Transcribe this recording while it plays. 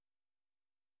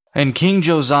And King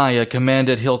Josiah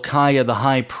commanded Hilkiah the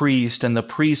high priest and the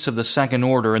priests of the second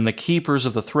order and the keepers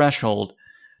of the threshold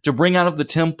to bring out of the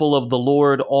temple of the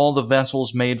Lord all the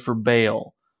vessels made for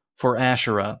Baal, for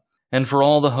Asherah, and for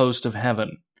all the host of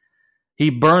heaven. He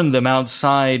burned them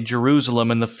outside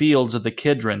Jerusalem in the fields of the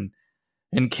Kidron,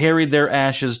 and carried their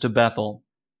ashes to Bethel.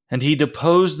 And he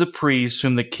deposed the priests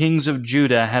whom the kings of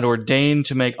Judah had ordained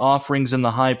to make offerings in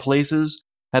the high places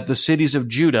at the cities of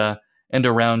Judah and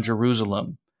around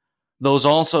Jerusalem. Those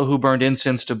also who burned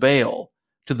incense to Baal,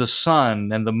 to the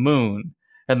sun and the moon,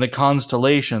 and the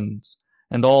constellations,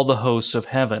 and all the hosts of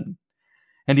heaven.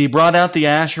 And he brought out the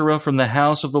Asherah from the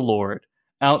house of the Lord,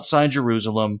 outside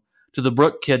Jerusalem, to the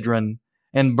brook Kidron,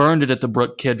 and burned it at the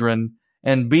brook Kidron,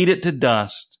 and beat it to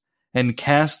dust, and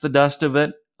cast the dust of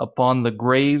it upon the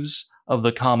graves of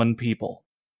the common people.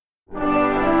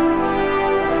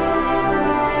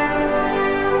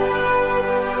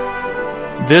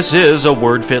 This is A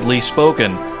Word Fitly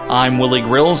Spoken. I'm Willie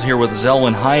Grills here with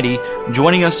Zelwyn Heidi.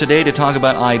 Joining us today to talk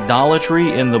about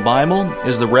idolatry in the Bible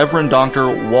is the Reverend Dr.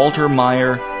 Walter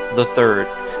Maier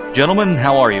III. Gentlemen,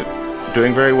 how are you?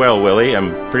 Doing very well, Willie.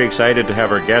 I'm pretty excited to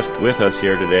have our guest with us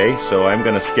here today, so I'm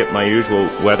going to skip my usual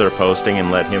weather posting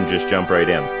and let him just jump right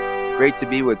in. Great to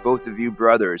be with both of you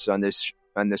brothers on this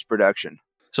production.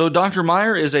 So Dr.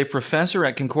 Maier is a professor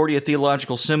at Concordia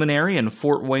Theological Seminary in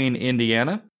Fort Wayne,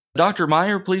 Indiana. Dr.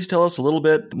 Maier, please tell us a little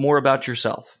bit more about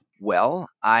yourself. Well,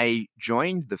 I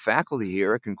joined the faculty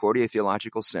here at Concordia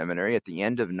Theological Seminary at the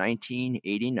end of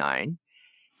 1989,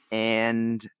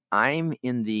 and I'm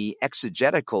in the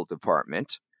exegetical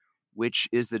department, which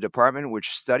is the department which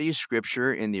studies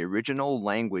Scripture in the original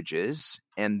languages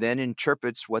and then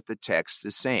interprets what the text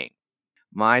is saying.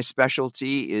 My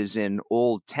specialty is in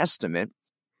Old Testament,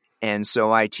 and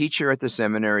so I teach here at the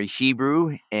seminary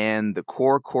Hebrew and the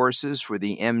core courses for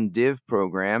the MDiv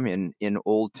program in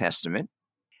Old Testament.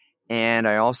 And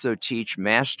I also teach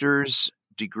master's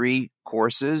degree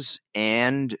courses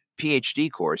and PhD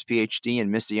in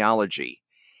missiology.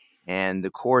 And the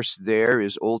course there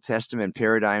is Old Testament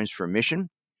Paradigms for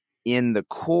Mission. In the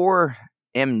core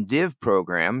MDiv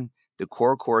program, the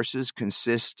core courses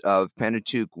consist of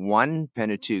Pentateuch 1,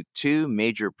 Pentateuch 2,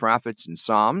 Major Prophets and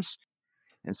Psalms.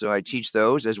 And so I teach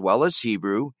those as well as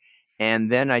Hebrew.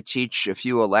 And then I teach a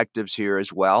few electives here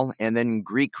as well, and then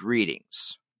Greek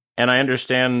readings. And I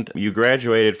understand you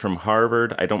graduated from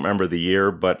Harvard. I don't remember the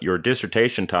year, but your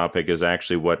dissertation topic is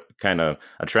actually what kind of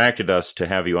attracted us to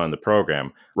have you on the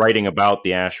program, writing about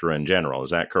the Asherah in general.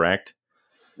 Is that correct?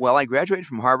 Well, I graduated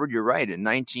from Harvard, you're right, in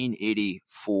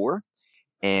 1984.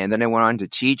 And then I went on to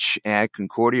teach at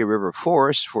Concordia River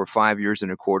Forest for 5 years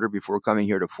and a quarter before coming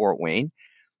here to Fort Wayne.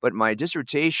 But my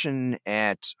dissertation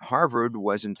at Harvard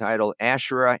was entitled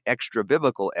Asherah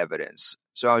Extra-Biblical Evidence.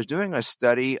 So I was doing a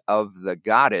study of the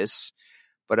goddess,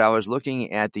 but I was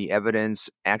looking at the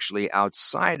evidence actually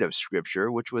outside of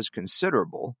Scripture, which was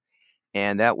considerable.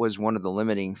 And that was one of the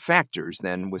limiting factors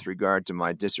then with regard to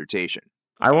my dissertation.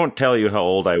 I won't tell you how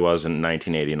old I was in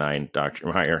 1989, Dr.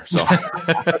 Maier.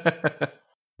 So.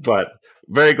 But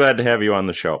very glad to have you on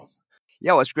the show.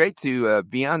 Yeah, well, it's great to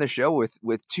be on the show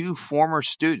with two former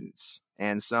students,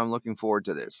 and so I'm looking forward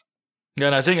to this. Yeah,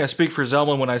 and I think I speak for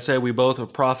Zelwyn when I say we both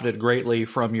have profited greatly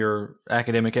from your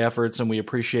academic efforts, and we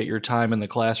appreciate your time in the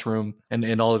classroom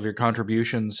and all of your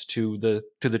contributions to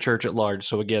the church at large.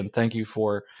 So again, thank you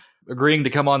for agreeing to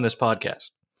come on this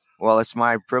podcast. Well, it's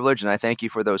my privilege, and I thank you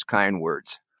for those kind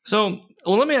words. So,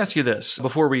 let me ask you this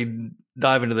before we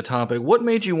dive into the topic. What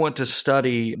made you want to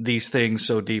study these things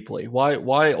so deeply?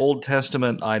 Why Old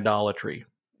Testament idolatry?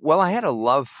 Well, I had a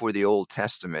love for the Old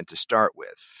Testament to start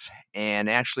with. And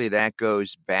actually, that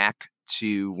goes back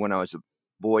to when I was a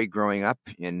boy growing up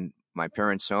in my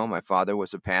parents' home. My father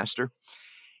was a pastor,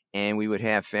 and we would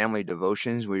have family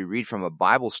devotions. We read from a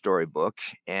Bible story book,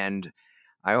 and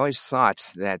I always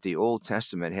thought that the Old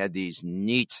Testament had these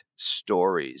neat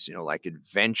stories, like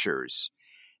adventures.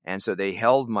 And so they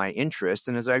held my interest.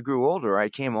 And as I grew older, I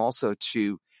came also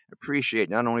to appreciate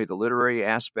not only the literary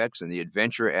aspects and the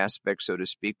adventure aspects, so to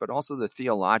speak, but also the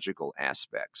theological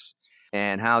aspects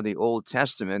and how the Old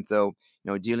Testament, though,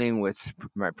 dealing with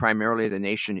primarily the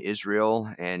nation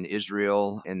Israel and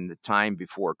Israel in the time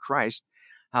before Christ,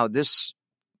 how this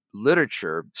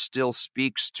literature still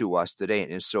speaks to us today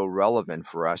and is so relevant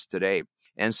for us today.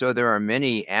 And so there are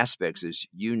many aspects, as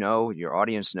you know, your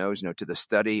audience knows, to the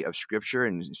study of Scripture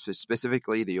and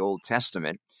specifically the Old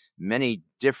Testament, many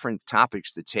different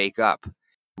topics to take up,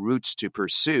 routes to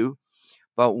pursue.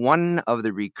 But one of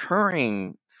the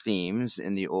recurring themes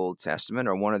in the Old Testament,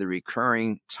 or one of the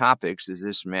recurring topics, is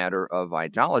this matter of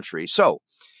idolatry. So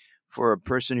for a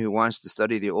person who wants to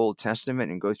study the Old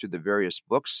Testament and go through the various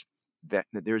books, that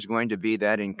there's going to be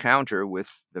that encounter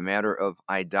with the matter of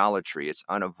idolatry. It's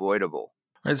unavoidable.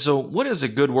 Right, so what is a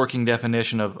good working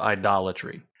definition of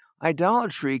idolatry?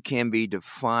 Idolatry can be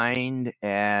defined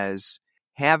as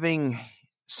having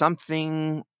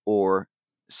something or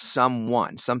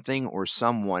someone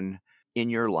in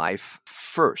your life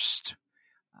first,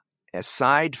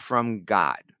 aside from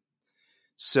God.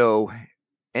 So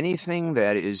anything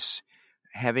that is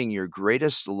having your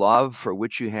greatest love, for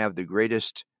which you have the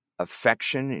greatest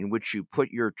affection, in which you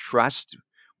put your trust,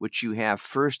 which you have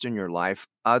first in your life,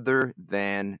 other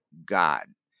than God.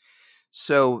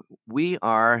 So we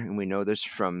are, and we know this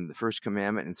from the first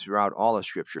commandment and throughout all of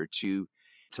Scripture, to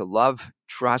love,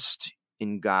 trust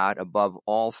in God above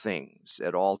all things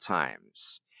at all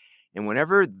times. And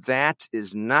whenever that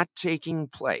is not taking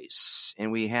place,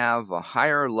 and we have a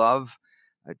higher love,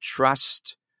 a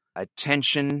trust,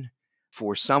 attention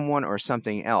for someone or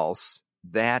something else,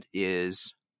 that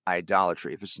is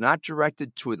idolatry. If it's not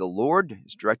directed to the Lord,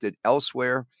 it's directed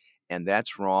elsewhere, and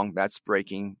that's wrong. That's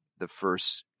breaking the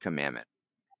first commandment.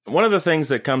 One of the things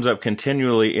that comes up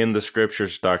continually in the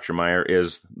scriptures, Dr. Meyer,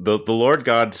 is the Lord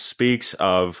God speaks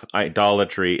of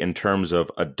idolatry in terms of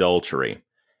adultery.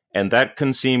 And that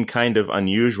can seem kind of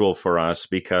unusual for us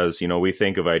because, we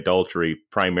think of adultery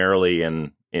primarily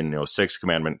in Sixth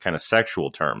Commandment kind of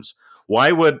sexual terms.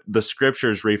 Why would the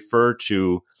scriptures refer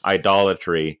to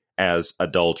idolatry as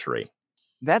adultery?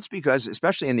 That's because,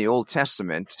 especially in the Old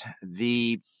Testament,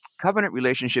 the covenant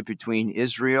relationship between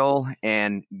Israel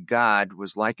and God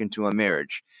was likened to a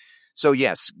marriage. So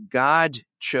yes, God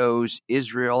chose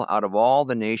Israel out of all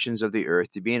the nations of the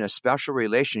earth to be in a special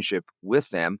relationship with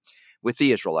them, with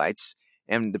the Israelites.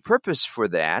 And the purpose for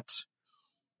that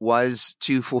was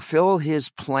to fulfill his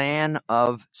plan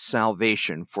of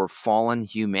salvation for fallen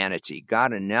humanity.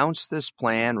 God announced this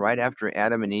plan right after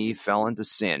Adam and Eve fell into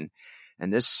sin.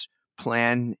 And this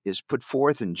plan is put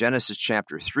forth in Genesis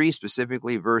chapter 3,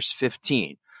 specifically verse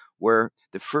 15, where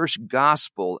the first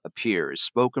gospel appears,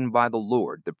 spoken by the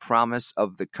Lord, the promise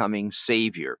of the coming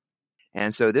Savior.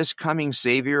 And so this coming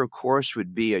Savior, of course,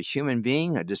 would be a human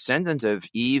being, a descendant of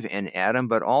Eve and Adam,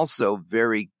 but also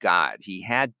very God. He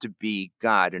had to be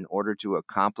God in order to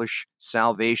accomplish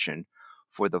salvation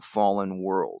for the fallen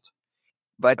world.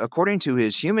 But according to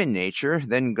his human nature,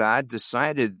 then God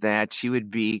decided that he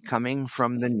would be coming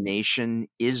from the nation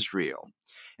Israel.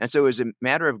 And so it was a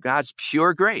matter of God's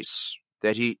pure grace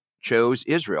that he chose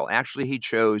Israel. Actually, he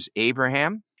chose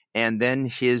Abraham and then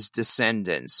his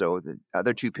descendants. So the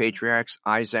other two patriarchs,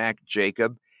 Isaac,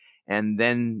 Jacob, and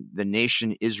then the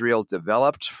nation Israel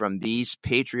developed from these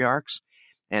patriarchs.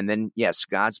 And then, yes,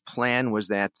 God's plan was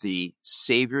that the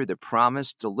Savior, the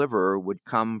promised deliverer, would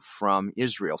come from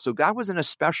Israel. So God was in a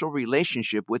special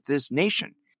relationship with this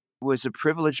nation. It was a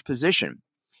privileged position.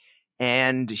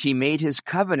 And he made his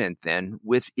covenant then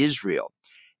with Israel.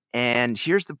 And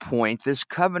here's the point. This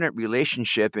covenant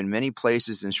relationship in many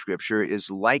places in Scripture is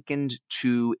likened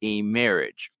to a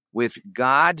marriage, with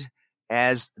God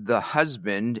as the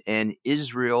husband and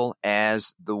Israel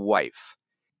as the wife.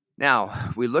 Now,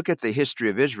 we look at the history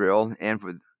of Israel, and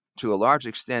to a large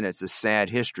extent, it's a sad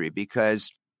history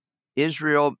because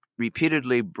Israel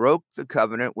repeatedly broke the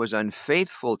covenant, was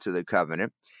unfaithful to the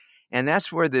covenant, and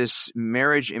that's where this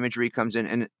marriage imagery comes in,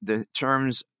 and the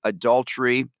terms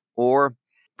adultery, or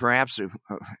perhaps a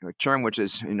term which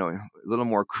is a little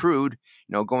more crude,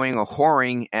 going a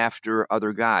whoring after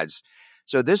other gods.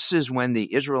 So this is when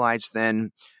the Israelites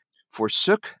then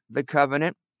forsook the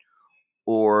covenant,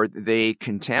 or they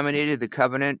contaminated the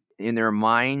covenant in their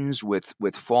minds with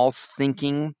false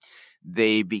thinking.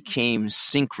 They became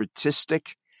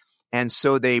syncretistic, and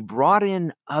so they brought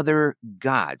in other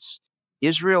gods.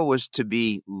 Israel was to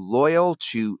be loyal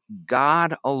to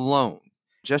God alone.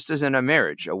 Just as in a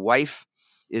marriage, a wife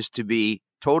is to be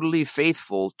totally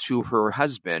faithful to her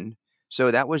husband.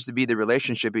 So that was to be the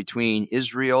relationship between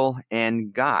Israel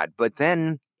and God. But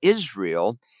then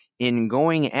Israel, in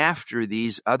going after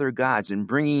these other gods and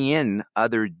bringing in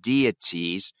other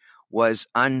deities, was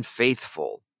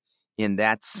unfaithful in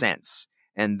that sense,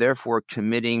 and therefore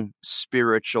committing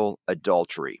spiritual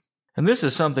adultery. And this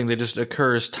is something that just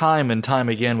occurs time and time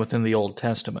again within the Old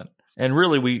Testament. And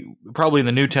really, we probably in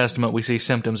the New Testament, we see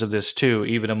symptoms of this too,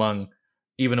 even among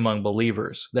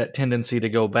believers, that tendency to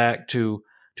go back to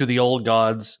the old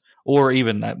gods, or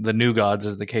even the new gods,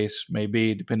 as the case may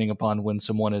be, depending upon when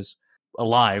someone is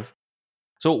alive.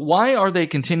 So why are they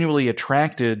continually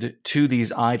attracted to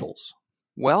these idols?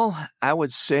 Well, I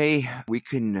would say we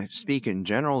can speak in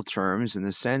general terms in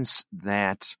the sense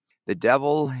that The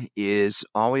devil is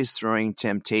always throwing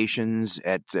temptations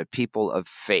at people of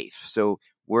faith. So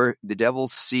where the devil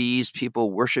sees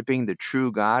people worshiping the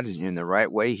true God in the right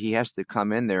way, he has to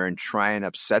come in there and try and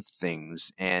upset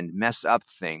things and mess up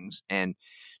things and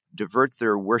divert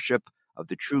their worship of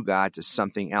the true God to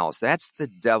something else. That's the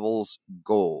devil's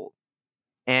goal.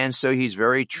 And so he's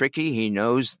very tricky. He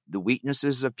knows the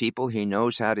weaknesses of people. He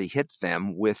knows how to hit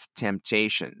them with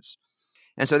temptations.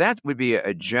 And so that would be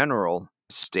a general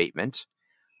statement.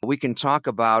 We can talk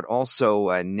about also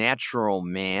a natural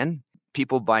man.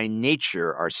 People by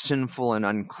nature are sinful and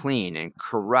unclean and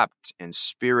corrupt and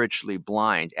spiritually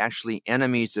blind, actually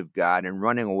enemies of God and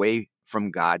running away from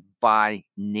God by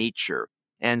nature.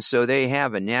 And so they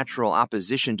have a natural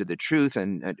opposition to the truth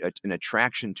and an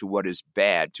attraction to what is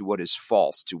bad, to what is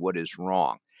false, to what is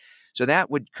wrong. So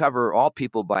that would cover all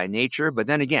people by nature. But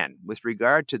then again, with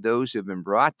regard to those who have been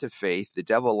brought to faith, the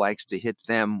devil likes to hit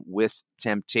them with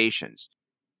temptations.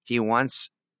 He wants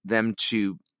them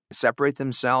to separate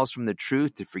themselves from the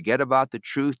truth, to forget about the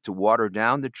truth, to water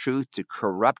down the truth, to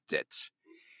corrupt it,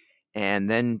 and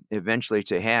then eventually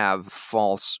to have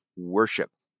false worship.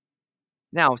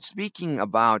 Now, speaking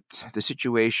about the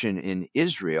situation in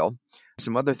Israel,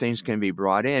 some other things can be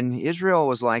brought in. Israel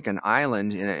was like an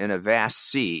island in a vast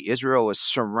sea. Israel was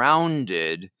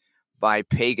surrounded by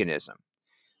paganism.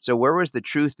 So where was the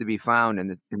truth to be found in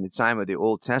the time of the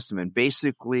Old Testament?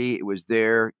 Basically, it was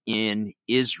there in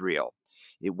Israel.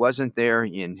 It wasn't there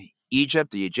in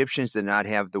Egypt. The Egyptians did not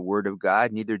have the word of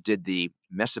God. Neither did the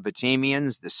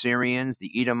Mesopotamians, the Syrians,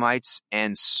 the Edomites,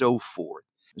 and so forth.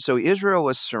 So Israel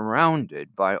was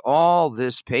surrounded by all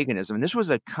this paganism. And this was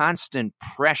a constant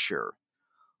pressure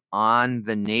on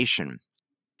the nation.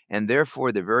 And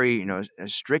therefore, the very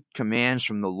strict commands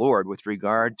from the Lord with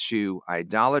regard to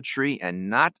idolatry and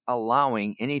not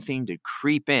allowing anything to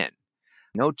creep in.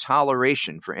 No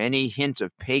toleration for any hint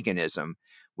of paganism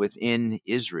within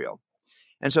Israel.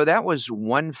 And so that was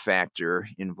one factor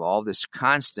involved, this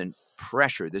constant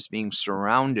pressure, this being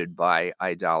surrounded by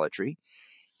idolatry.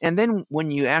 And then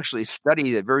when you actually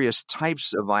study the various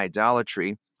types of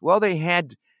idolatry, well, they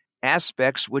had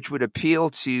aspects which would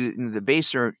appeal to the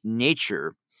baser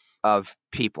nature of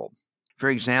people. For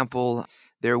example,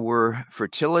 there were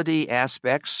fertility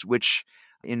aspects which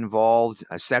involved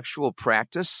a sexual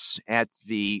practice at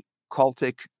the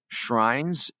cultic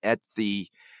shrines, at the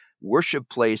worship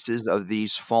places of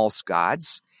these false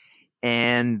gods.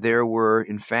 And there were,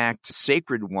 in fact,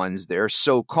 sacred ones there,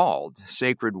 so-called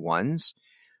sacred ones,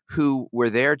 who were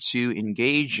there to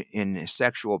engage in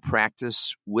sexual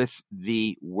practice with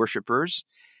the worshipers.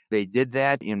 They did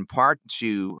that in part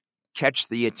to catch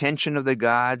the attention of the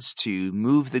gods, to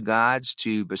move the gods,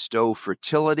 to bestow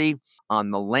fertility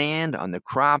on the land, on the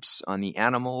crops, on the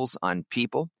animals, on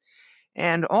people.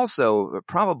 And also,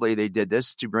 probably they did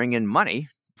this to bring in money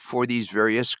for these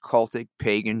various cultic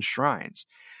pagan shrines.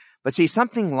 But see,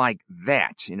 something like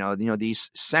that, these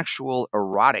sexual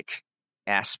erotic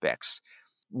aspects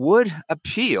would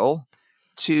appeal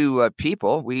to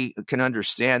people. We can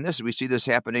understand this. We see this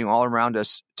happening all around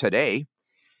us today.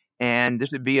 And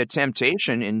this would be a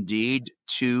temptation indeed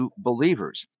to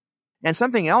believers. And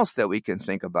something else that we can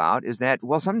think about is that,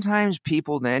 well, sometimes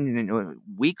people then,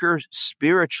 weaker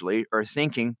spiritually, are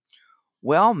thinking,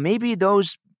 well, maybe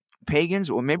those pagans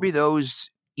or maybe those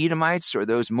Edomites or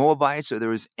those Moabites or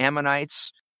those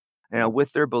Ammonites,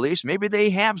 with their beliefs, maybe they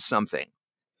have something.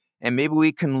 And maybe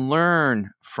we can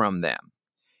learn from them.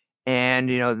 And,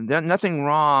 there's nothing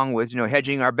wrong with,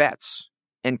 hedging our bets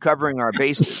and covering our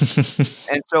bases.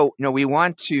 And so, we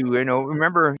want to,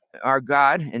 remember our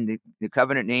God, and the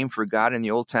covenant name for God in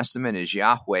the Old Testament is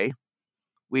Yahweh.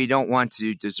 We don't want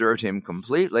to desert him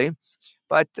completely,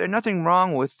 but there's nothing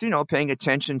wrong with, paying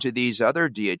attention to these other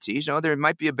deities. There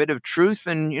might be a bit of truth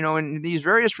in, in these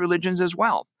various religions as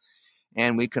well.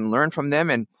 And we can learn from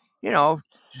them and,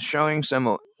 showing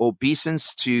some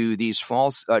obeisance to these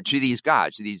to these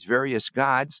gods, to these various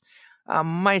gods,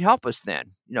 might help us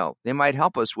then. They might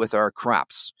help us with our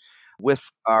crops, with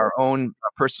our own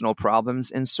personal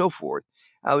problems and so forth.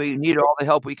 We need all the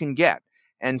help we can get.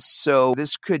 And so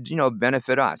this could,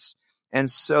 benefit us. And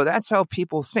so that's how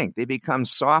people think. They become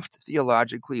soft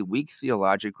theologically, weak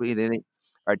theologically. They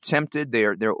are tempted.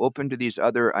 They're open to these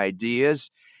other ideas.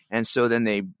 And so then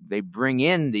they bring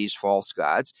in these false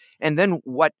gods. And then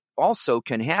what also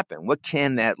can happen? What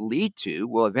can that lead to?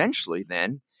 Well, eventually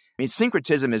then,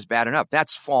 syncretism is bad enough.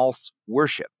 That's false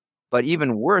worship. But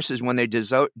even worse is when they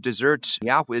desert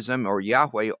Yahwism or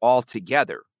Yahweh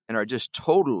altogether and are just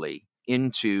totally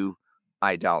into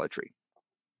idolatry.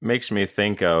 Makes me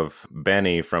think of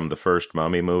Benny from the first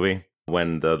Mummy movie,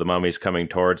 when the mummy's coming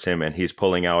towards him and he's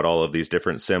pulling out all of these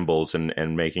different symbols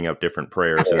and making up different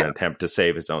prayers in an attempt to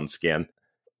save his own skin.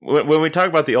 When we talk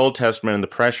about the Old Testament and the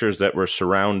pressures that were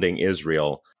surrounding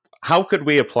Israel, how could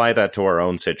we apply that to our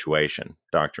own situation,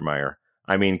 Dr. Meyer?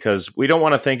 I mean, because we don't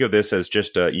want to think of this as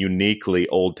just a uniquely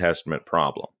Old Testament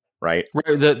problem, right?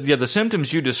 Right. The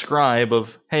symptoms you describe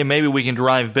of, hey, maybe we can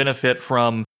derive benefit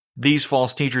from these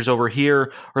false teachers over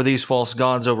here or these false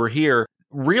gods over here.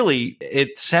 Really,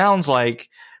 it sounds like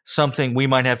something we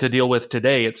might have to deal with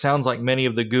today. It sounds like many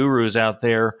of the gurus out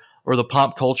there, or the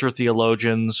pop culture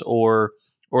theologians, or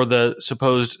the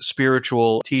supposed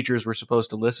spiritual teachers we're supposed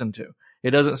to listen to.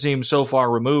 It doesn't seem so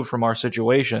far removed from our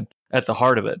situation at the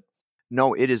heart of it.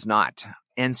 No, it is not.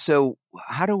 And so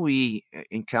how do we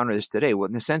encounter this today? Well,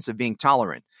 in the sense of being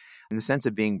tolerant, in the sense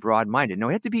of being broad-minded. Now,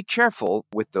 we have to be careful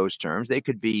with those terms. They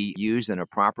could be used in a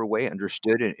proper way,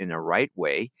 understood in a right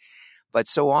way. But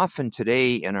so often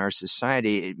today in our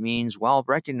society, it means, well,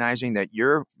 recognizing that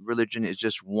your religion is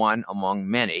just one among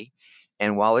many.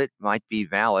 And while it might be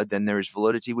valid, then there's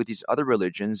validity with these other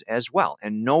religions as well.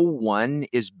 And no one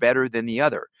is better than the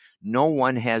other. No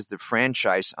one has the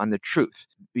franchise on the truth.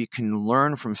 We can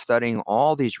learn from studying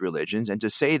all these religions, and to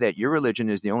say that your religion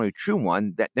is the only true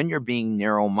one, that then you're being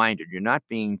narrow-minded. You're not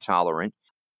being tolerant.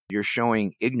 You're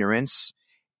showing ignorance,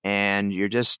 and you're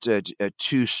just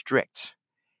too strict.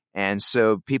 And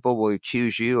so people will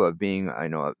accuse you of being,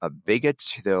 a bigot.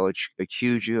 They'll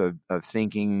accuse you of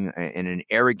thinking in an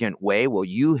arrogant way. Well,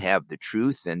 you have the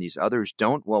truth and these others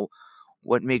don't. Well,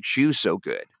 what makes you so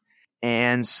good?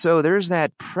 And so there's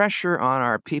that pressure on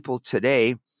our people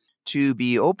today to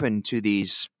be open to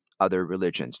these other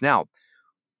religions. Now,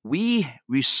 we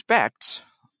respect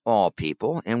all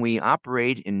people, and we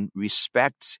operate in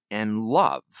respect and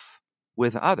love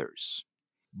with others.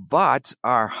 But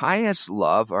our highest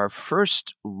love, our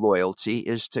first loyalty,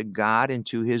 is to God and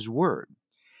to His Word.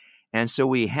 And so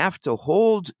we have to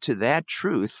hold to that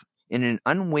truth in an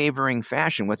unwavering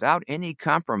fashion without any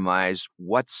compromise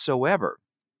whatsoever.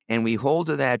 And we hold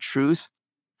to that truth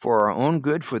for our own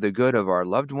good, for the good of our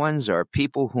loved ones, our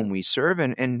people whom we serve,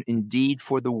 and indeed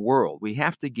for the world. We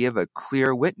have to give a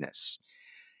clear witness.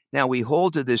 Now, we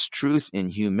hold to this truth in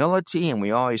humility, and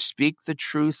we always speak the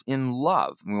truth in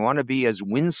love. We want to be as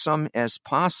winsome as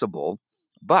possible,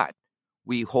 but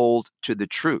we hold to the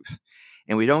truth,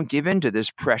 and we don't give in to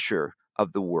this pressure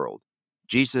of the world.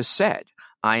 Jesus said,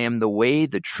 I am the way,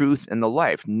 the truth, and the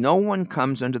life. No one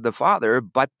comes unto the Father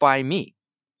but by me.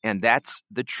 And that's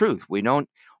the truth. We don't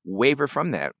waver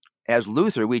from that. As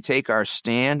Luther, we take our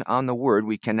stand on the Word.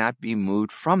 We cannot be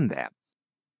moved from that.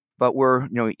 But we're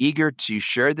eager to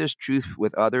share this truth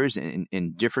with others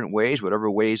in different ways, whatever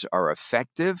ways are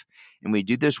effective. And we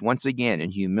do this once again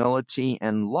in humility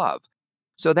and love.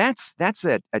 So that's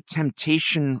a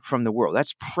temptation from the world.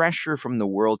 That's pressure from the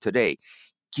world today.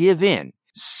 Give in,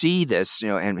 see this,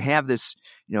 and have this,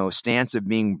 stance of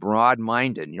being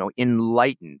broad-minded,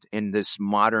 enlightened in this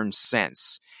modern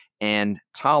sense, and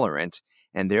tolerant.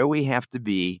 And there we have to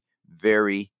be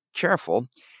very careful.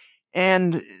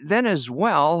 And then as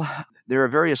well, there are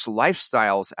various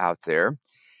lifestyles out there.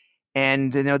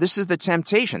 And, this is the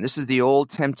temptation. This is the old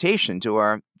temptation to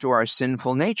our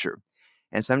sinful nature.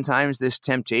 And sometimes this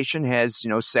temptation has,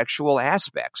 sexual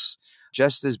aspects,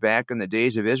 just as back in the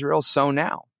days of Israel, so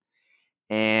now.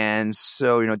 And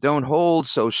so, don't hold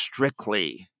so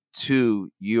strictly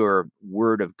to your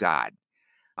word of God.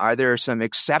 Are there some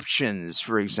exceptions,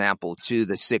 for example, to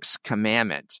the sixth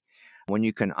commandment, when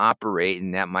you can operate,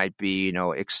 and that might be,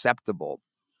 acceptable?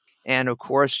 And of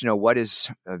course, what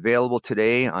is available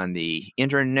today on the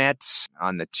internet,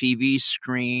 on the TV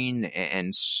screen,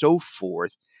 and so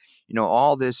forth,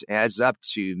 all this adds up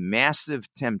to massive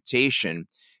temptation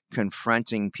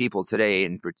confronting people today,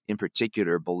 in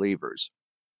particular believers.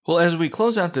 Well, as we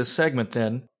close out this segment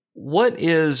then, what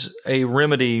is a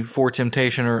remedy for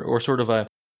temptation, or sort of a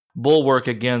bulwark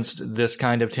against this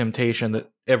kind of temptation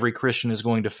that every Christian is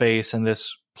going to face in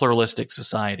this pluralistic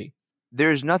society?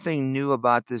 There's nothing new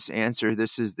about this answer.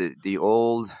 This is the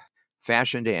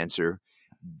old-fashioned answer.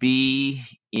 Be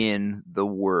in the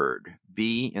Word.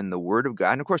 Be in the Word of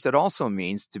God. And of course, that also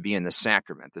means to be in the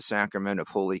sacrament of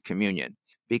Holy Communion.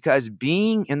 Because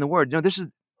being in the Word,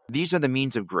 these are the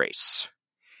means of grace.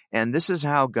 And this is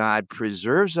how God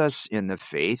preserves us in the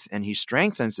faith, and He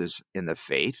strengthens us in the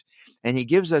faith, and He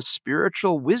gives us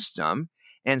spiritual wisdom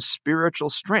and spiritual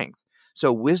strength.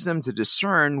 So wisdom to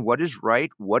discern what is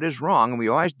right, what is wrong, and we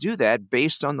always do that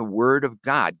based on the Word of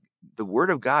God. The Word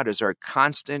of God is our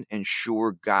constant and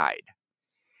sure guide.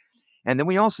 And then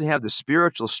we also have the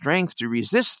spiritual strength to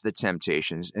resist the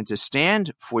temptations and to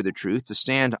stand for the truth, to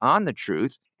stand on the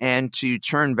truth, and to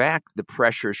turn back the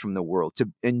pressures from the world,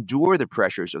 to endure the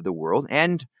pressures of the world.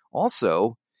 And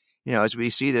also, as we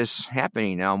see this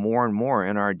happening now more and more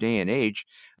in our day and age,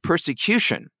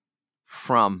 persecution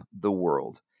from the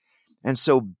world. And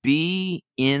so be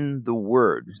in the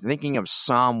Word. Thinking of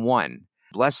Psalm 1,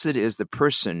 blessed is the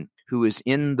person who is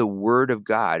in the Word of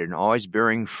God and always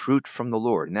bearing fruit from the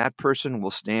Lord. And that person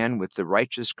will stand with the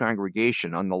righteous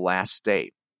congregation on the last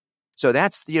day. So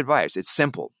that's the advice. It's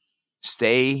simple.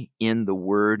 Stay in the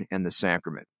Word and the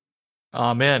sacrament.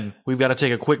 Amen. We've got to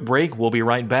take a quick break. We'll be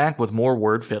right back with more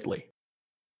Word Fitly.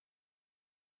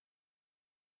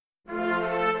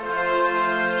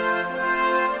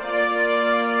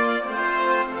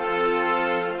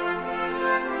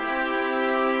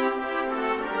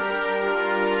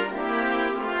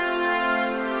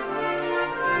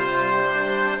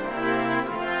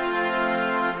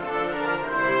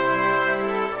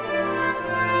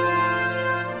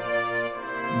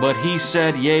 But he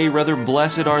said, yea, rather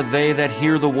blessed are they that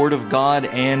hear the word of God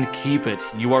and keep it.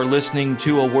 You are listening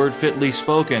to A Word Fitly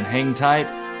Spoken. Hang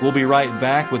tight. We'll be right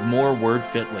back with more Word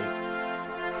Fitly.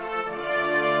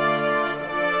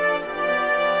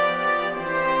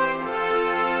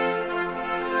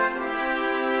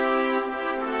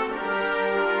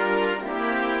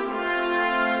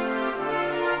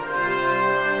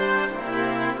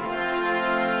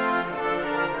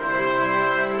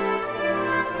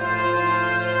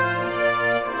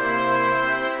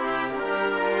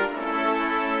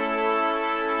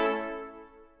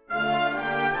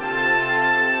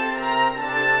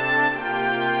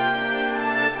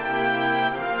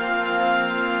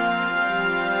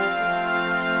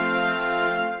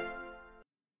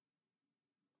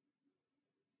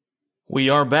 We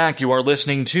are back. You are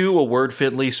listening to A Word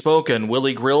Fitly Spoken.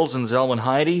 Willie Grills and Zelwyn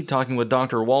Heidi talking with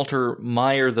Dr. Walter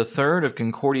Meyer III of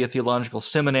Concordia Theological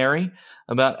Seminary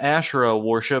about Asherah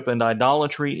worship and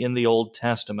idolatry in the Old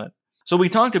Testament. So we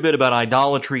talked a bit about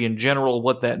idolatry in general,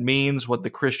 what that means, what the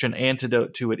Christian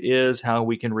antidote to it is, how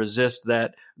we can resist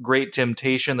that great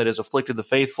temptation that has afflicted the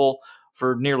faithful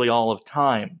for nearly all of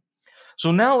time.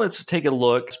 So now let's take a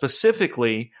look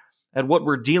specifically at what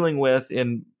we're dealing with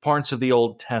in parts of the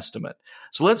Old Testament.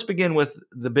 So let's begin with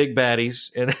the big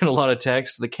baddies in a lot of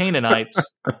texts, the Canaanites.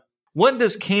 What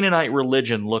does Canaanite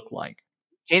religion look like?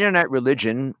 Canaanite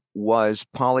religion was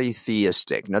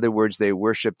polytheistic. In other words, they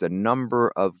worshiped a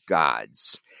number of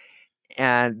gods.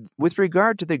 And with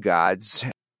regard to the gods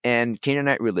and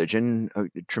Canaanite religion, a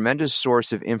tremendous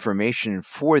source of information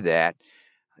for that,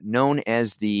 known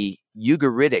as the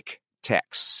Ugaritic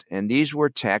texts. And these were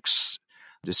texts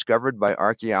discovered by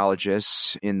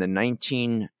archaeologists in the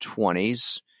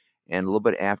 1920s and a little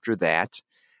bit after that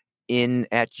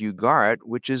at Ugarit,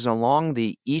 which is along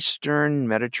the eastern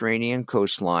Mediterranean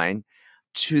coastline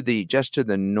just to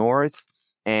the north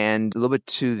and a little bit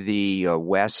to the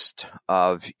west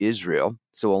of Israel,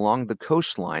 so along the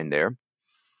coastline there.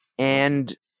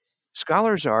 And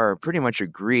scholars are pretty much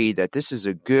agreed that this is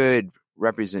a good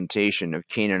representation of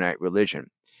Canaanite religion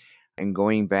and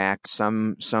going back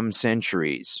some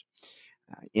centuries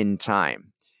in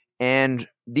time. And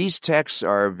these texts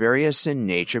are various in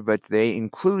nature, but they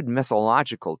include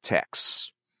mythological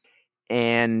texts.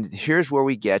 And here's where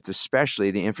we get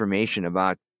especially the information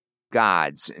about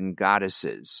gods and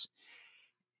goddesses.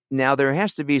 Now, there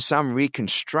has to be some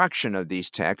reconstruction of these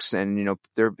texts, and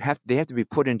they have to be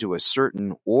put into a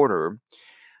certain order.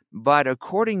 But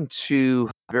according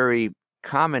to very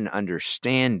common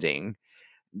understanding,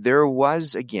 there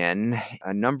was again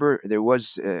there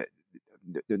was the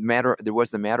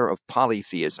matter of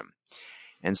polytheism.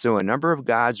 And so a number of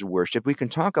gods worship. We can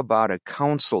talk about a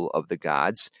council of the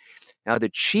gods. Now, the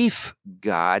chief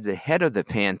god, the head of the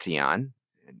pantheon,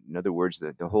 in other words,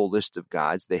 the whole list of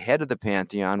gods, the head of the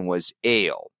pantheon was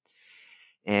El.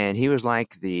 And he was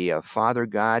like the father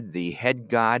god, the head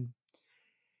god.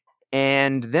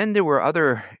 And then there were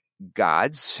other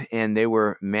gods, and they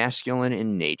were masculine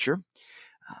in nature.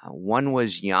 One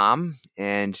was Yam,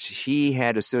 and he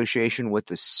had association with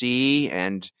the sea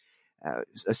and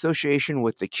association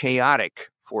with the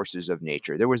chaotic forces of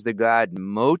nature. There was the god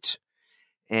Mot,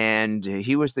 and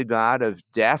he was the god of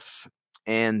death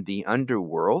and the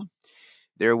underworld.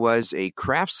 There was a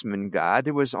craftsman god.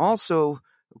 There was also,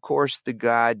 of course, the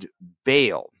god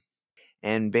Baal.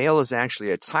 And Baal is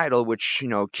actually a title which,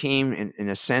 came in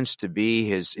a sense to be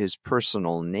his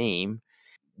personal name.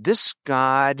 This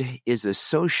god is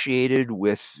associated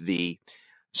with the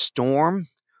storm,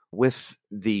 with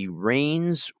the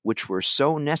rains which were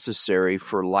so necessary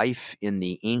for life in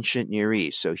the ancient Near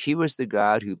East. So he was the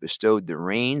God who bestowed the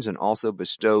rains and also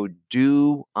bestowed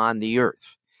dew on the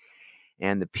earth.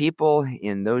 And the people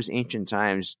in those ancient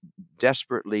times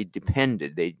desperately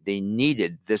depended. They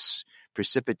needed this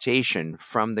precipitation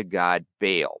from the god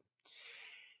Baal.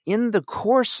 In the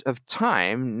course of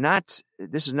time,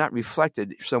 this is not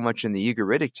reflected so much in the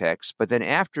Ugaritic texts, but then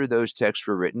after those texts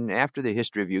were written, after the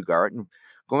history of Ugarit, and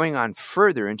going on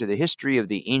further into the history of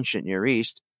the ancient Near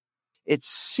East, it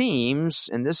seems,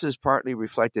 and this is partly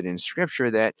reflected in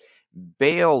Scripture, that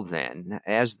Baal then,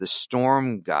 as the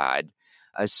storm god,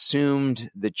 assumed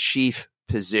the chief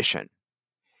position.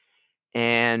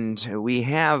 And we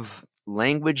have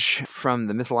language from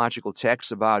the mythological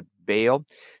texts about Baal,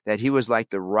 that he was like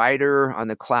the rider on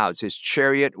the clouds. His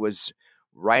chariot was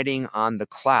riding on the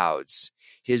clouds.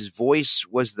 His voice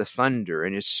was the thunder,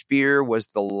 and his spear was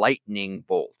the lightning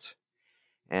bolt.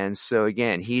 And so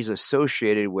again, he's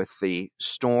associated with the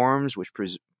storms, which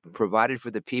provided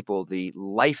for the people the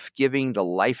life-giving, the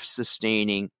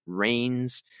life-sustaining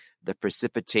rains, the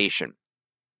precipitation.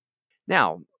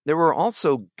 Now, there were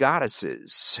also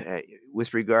goddesses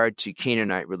with regard to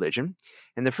Canaanite religion,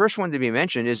 and the first one to be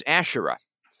mentioned is Asherah.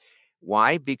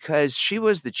 Why? Because she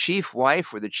was the chief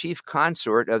wife or the chief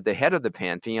consort of the head of the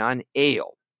pantheon,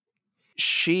 El.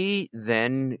 She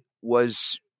then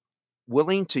was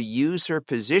willing to use her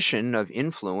position of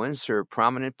influence, her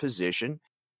prominent position,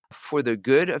 for the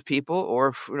good of people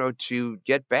or to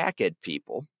get back at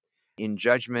people in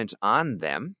judgment on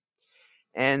them.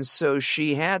 And so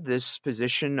she had this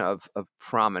position of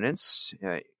prominence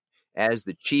as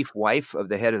the chief wife of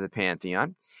the head of the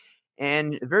pantheon,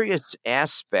 and various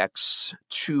aspects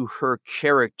to her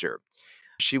character.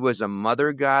 She was a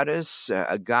mother goddess,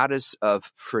 a goddess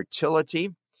of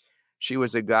fertility. She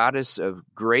was a goddess of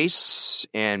grace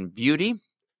and beauty.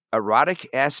 Erotic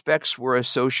aspects were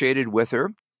associated with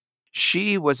her.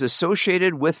 She was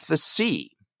associated with the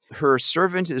sea. Her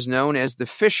servant is known as the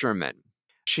fisherman.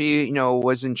 She,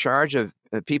 was in charge of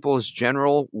people's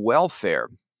general welfare.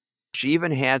 She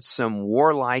even had some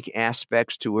warlike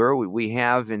aspects to her. We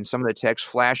have in some of the text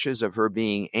flashes of her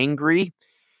being angry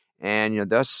and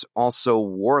thus also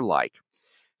warlike.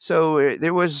 So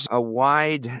there was a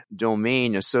wide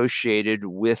domain associated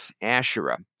with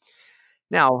Asherah.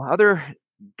 Now, other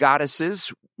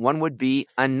goddesses, one would be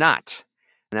Anat.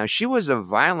 Now, she was a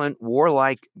violent,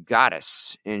 warlike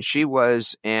goddess, and she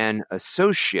was an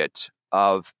associate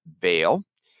of Baal.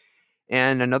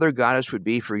 And another goddess would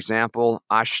be, for example,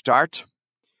 Ashtart,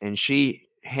 and she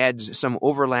had some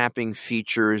overlapping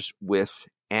features with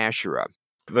Asherah.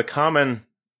 The common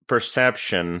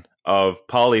perception of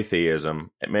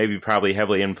polytheism, it may be probably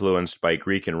heavily influenced by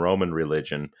Greek and Roman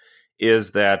religion,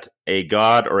 is that a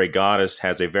god or a goddess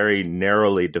has a very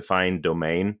narrowly defined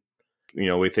domain.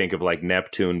 We think of like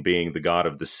Neptune being the god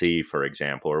of the sea, for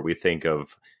example, or we think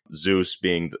of Zeus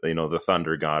being, the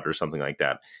thunder god or something like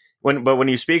that. But when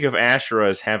you speak of Asherah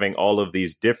as having all of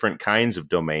these different kinds of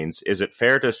domains, is it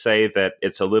fair to say that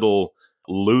it's a little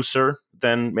looser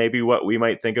than maybe what we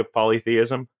might think of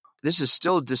polytheism? This is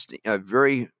still just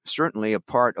very certainly a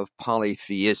part of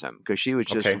polytheism, because she was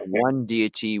just one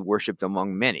deity worshipped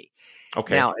among many.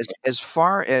 Okay. Now, as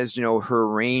far as her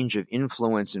range of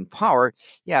influence and power,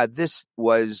 this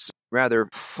was rather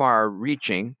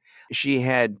far-reaching. She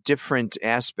had different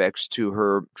aspects to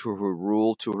her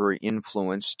rule, to her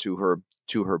influence, to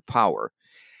her power.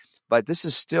 But this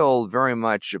is still very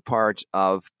much a part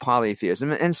of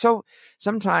polytheism. And so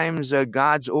sometimes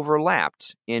gods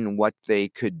overlapped in what they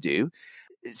could do.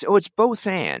 So it's both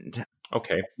and.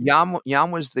 Okay.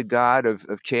 Yam was the god of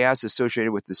chaos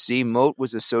associated with the sea. Mot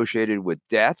was associated with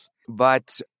death.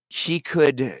 But he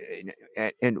could,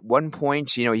 at one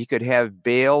point, he could have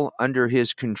Baal under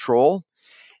his control.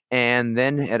 And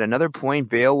then at another point,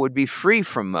 Baal would be free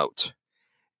from Mot.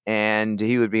 And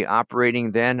he would be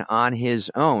operating then on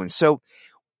his own. So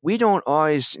we don't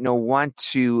always, want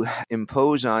to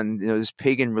impose on this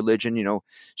pagan religion,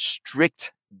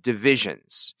 strict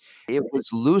divisions. It was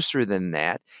looser than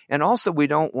that. And also we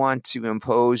don't want to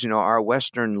impose, our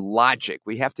Western logic.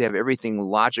 We have to have everything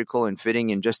logical and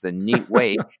fitting in just a neat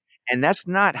way. And that's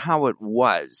not how it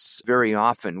was very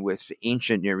often with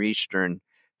ancient Near Eastern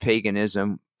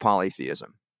paganism,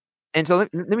 polytheism. And so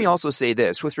let me also say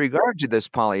this, with regard to this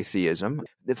polytheism,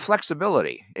 the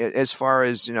flexibility as far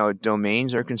as,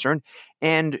 domains are concerned.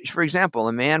 And for example,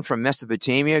 a man from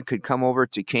Mesopotamia could come over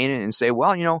to Canaan and say,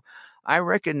 well, I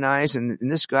recognize in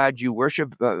this God you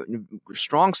worship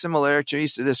strong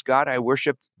similarities to this God I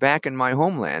worship back in my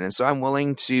homeland. And so I'm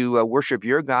willing to worship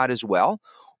your God as well.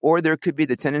 Or there could be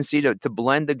the tendency to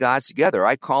blend the gods together.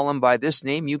 I call him by this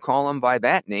name, you call him by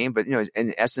that name, but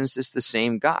in essence, it's the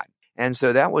same God. And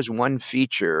so that was one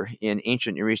feature in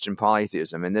ancient Near Eastern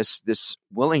polytheism, and this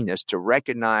willingness to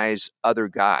recognize other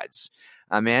gods.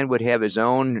 A man would have his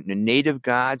own native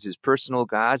gods, his personal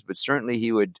gods, but certainly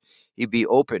he'd be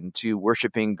open to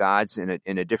worshiping gods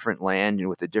in a different land and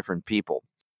with a different people.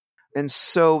 And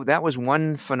so that was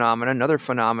one phenomenon. Another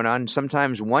phenomenon,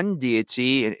 sometimes one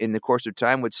deity in the course of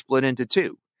time would split into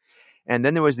two. And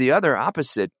then there was the other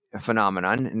opposite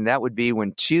phenomenon, and that would be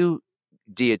when two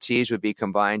deities would be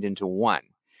combined into one.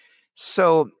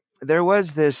 So there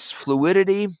was this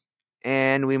fluidity,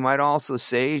 and we might also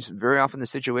say very often the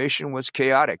situation was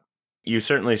chaotic. You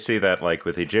certainly see that like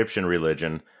with Egyptian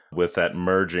religion, with that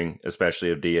merging,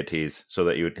 especially of deities, so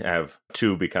that you would have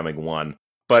two becoming one.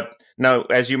 But now,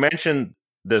 as you mentioned,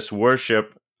 this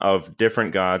worship of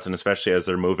different gods, and especially as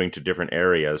they're moving to different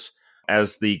areas,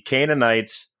 as the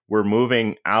Canaanites were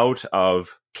moving out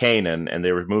of Canaan and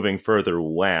they were moving further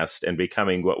west and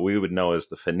becoming what we would know as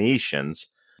the Phoenicians,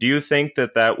 do you think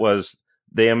that was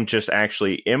them just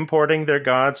actually importing their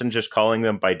gods and just calling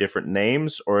them by different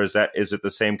names, or is it the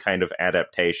same kind of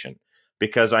adaptation?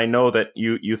 Because I know that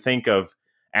you think of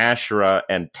Asherah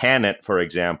and Tanit, for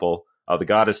example, the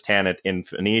goddess Tanit in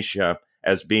Phoenicia,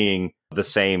 as being the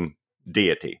same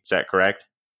deity. Is that correct?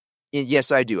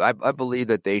 Yes, I do. I believe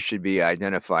that they should be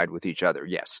identified with each other,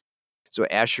 yes. So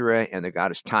Asherah and the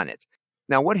goddess Tanit.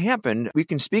 Now, what happened, we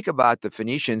can speak about the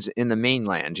Phoenicians in the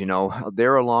mainland.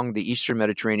 They're along the eastern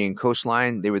Mediterranean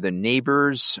coastline. They were the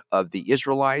neighbors of the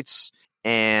Israelites,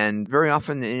 and very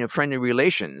often friendly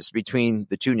relations between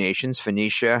the two nations,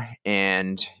 Phoenicia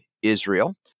and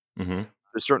Israel. Mm-hmm.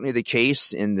 It was certainly the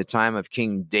case in the time of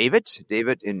King David.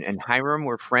 David and Hiram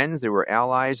were friends. They were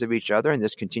allies of each other, and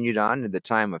this continued on in the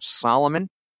time of Solomon.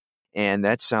 And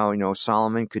that's how,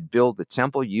 Solomon could build the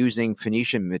temple using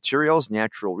Phoenician materials,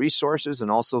 natural resources,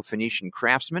 and also Phoenician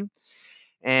craftsmen.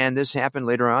 And this happened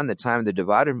later on, the time of the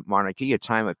divided monarchy, a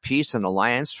time of peace and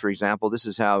alliance. For example, this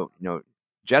is how,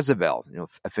 Jezebel,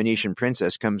 a Phoenician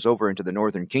princess, comes over into the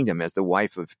northern kingdom as the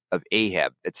wife of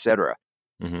Ahab, etc.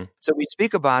 Mm-hmm. So we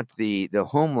speak about the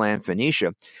homeland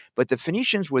Phoenicia, but the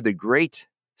Phoenicians were the great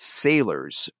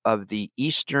sailors of the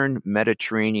eastern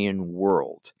Mediterranean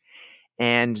world.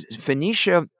 And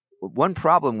Phoenicia, one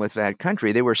problem with that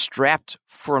country, they were strapped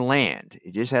for land.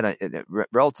 It just had a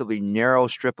relatively narrow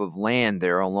strip of land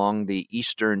there along the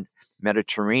eastern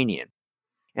Mediterranean.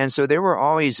 And so they were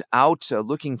always out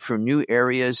looking for new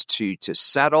areas to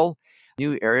settle,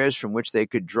 new areas from which they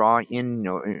could draw in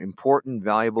important,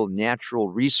 valuable natural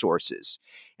resources.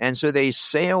 And so they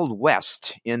sailed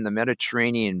west in the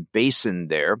Mediterranean basin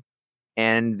there,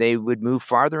 and they would move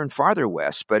farther and farther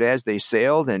west. But as they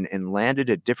sailed and landed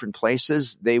at different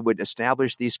places, they would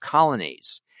establish these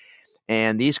colonies.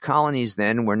 And these colonies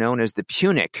then were known as the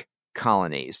Punic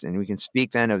colonies. And we can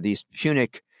speak then of these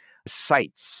Punic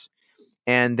sites.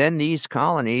 And then these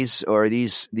colonies, or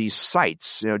these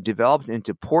sites, developed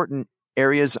into important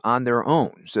areas on their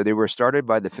own. So they were started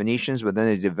by the Phoenicians, but then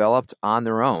they developed on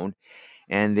their own,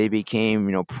 and they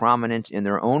became, prominent in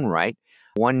their own right.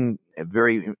 One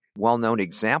very well-known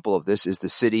example of this is the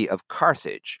city of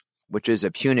Carthage, which is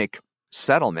a Punic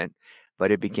settlement,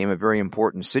 but it became a very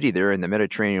important city there in the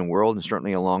Mediterranean world and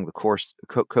certainly along the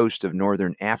coast of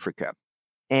northern Africa.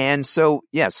 And so,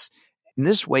 yes, in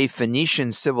this way,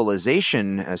 Phoenician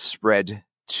civilization spread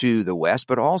to the west,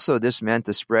 but also this meant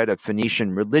the spread of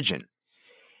Phoenician religion.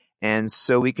 And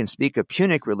so we can speak of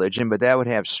Punic religion, but that would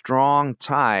have strong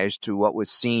ties to what was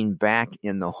seen back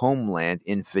in the homeland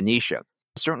in Phoenicia.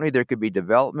 Certainly there could be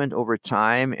development over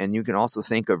time, and you can also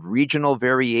think of regional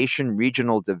variation,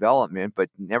 regional development, but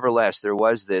nevertheless, there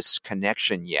was this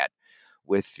connection yet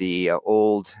with the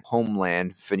old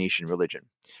homeland Phoenician religion.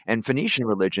 And Phoenician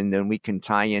religion, then we can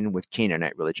tie in with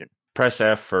Canaanite religion. Press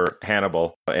F for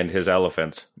Hannibal and his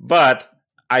elephants. But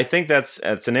I think that's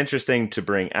an interesting to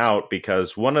bring out,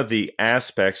 because one of the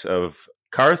aspects of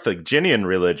Carthaginian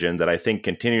religion that I think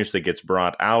continuously gets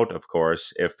brought out, of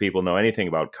course, if people know anything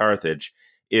about Carthage,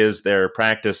 is their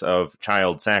practice of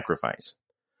child sacrifice.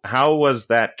 How was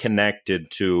that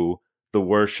connected to the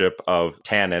worship of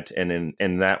Tanit, and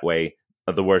in that way,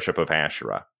 the worship of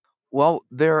Asherah? Well,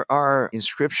 there are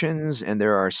inscriptions and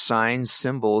there are signs,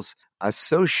 symbols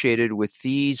associated with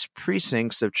these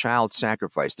precincts of child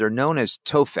sacrifice. They're known as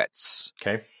Tophets.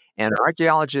 Okay. And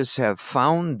archaeologists have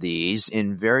found these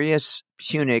in various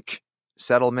Punic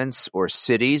settlements or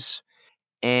cities,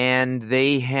 and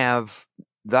they have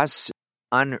thus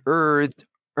unearthed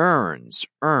urns.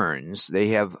 They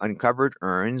have uncovered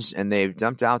urns, and they've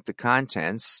dumped out the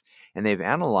contents, and they've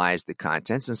analyzed the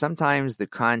contents. And sometimes the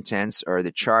contents are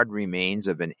the charred remains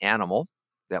of an animal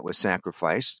that was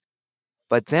sacrificed.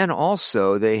 But then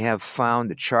also they have found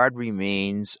the charred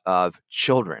remains of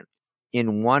children.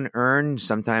 In one urn,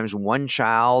 sometimes one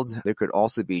child. There could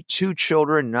also be two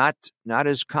children. Not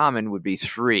as common would be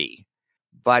three.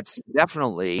 But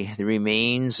definitely the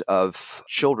remains of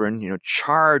children,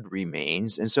 charred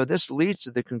remains. And so this leads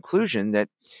to the conclusion that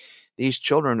these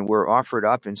children were offered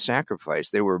up in sacrifice.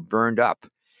 They were burned up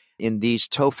in these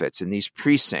Tophets, in these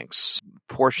precincts,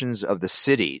 portions of the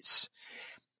cities.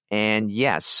 And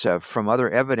yes, from other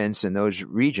evidence in those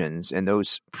regions and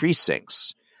those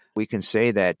precincts, we can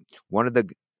say that one of the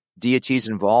deities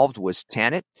involved was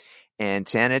Tanit, and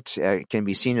Tanit can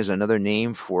be seen as another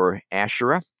name for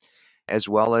Asherah, as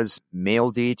well as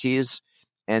male deities.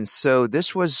 And so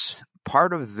this was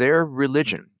part of their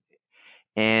religion.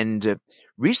 And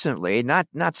recently,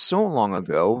 not so long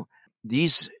ago,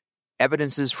 these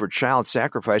evidences for child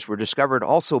sacrifice were discovered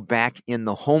also back in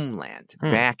the homeland,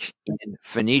 back in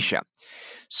Phoenicia.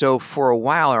 So for a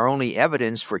while, our only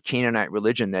evidence for Canaanite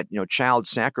religion that child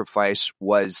sacrifice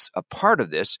was a part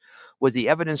of this was the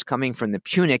evidence coming from the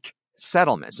Punic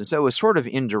settlements, and so it was sort of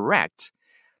indirect.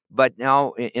 But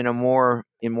now, in more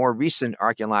recent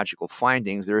archaeological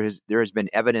findings, there has been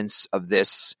evidence of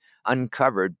this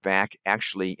uncovered back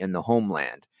actually in the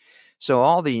homeland. So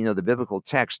all the biblical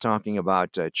texts talking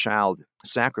about child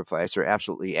sacrifice are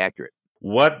absolutely accurate.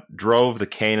 What drove the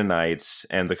Canaanites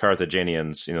and the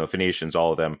Carthaginians, Phoenicians,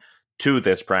 all of them, to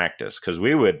this practice? Because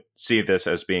we would see this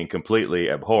as being completely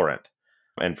abhorrent,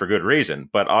 and for good reason.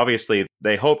 But obviously,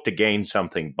 they hope to gain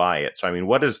something by it. So,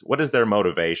 what is their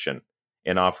motivation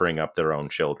in offering up their own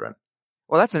children?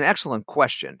 Well, that's an excellent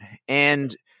question.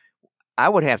 And I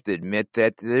would have to admit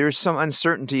that there's some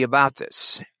uncertainty about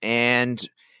this. And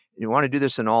you want to do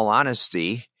this in all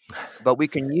honesty, but we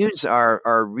can use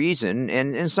our reason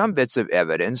and some bits of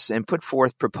evidence and put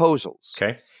forth proposals.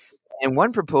 Okay. And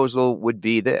one proposal would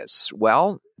be this.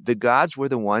 Well, the gods were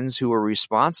the ones who were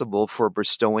responsible for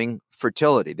bestowing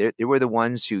fertility. They were the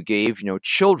ones who gave,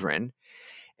 children.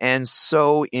 And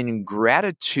so in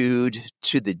gratitude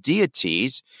to the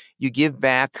deities, you give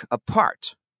back a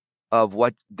part of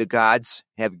what the gods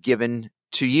have given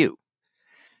to you.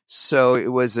 So it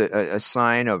was a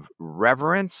sign of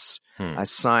reverence, a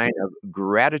sign of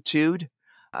gratitude,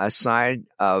 a sign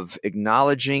of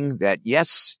acknowledging that,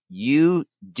 yes, you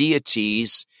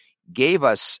deities gave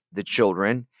us the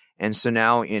children. And so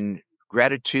now in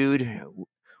gratitude,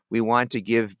 we want to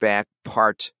give back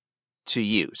part to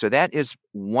you. So that is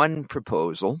one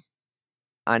proposal.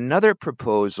 Another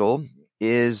proposal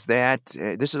is that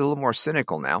this is a little more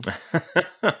cynical now.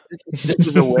 This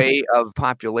is a way of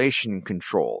population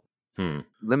control,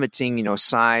 limiting,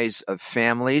 size of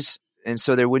families. And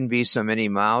so there wouldn't be so many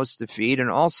mouths to feed. And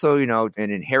also, an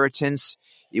inheritance,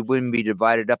 it wouldn't be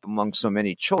divided up among so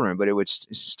many children, but it would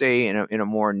stay in a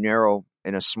more narrow,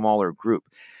 in a smaller group.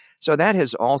 So that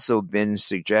has also been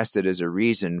suggested as a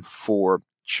reason for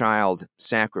child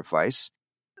sacrifice.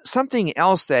 Something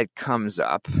else that comes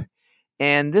up,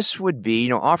 and this would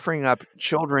be, offering up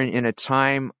children in a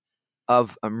time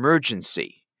of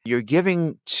emergency. You're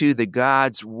giving to the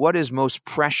gods what is most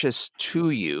precious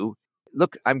to you.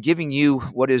 Look, I'm giving you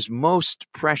what is most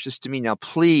precious to me. Now,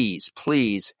 please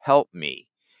help me,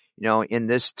 in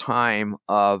this time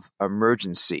of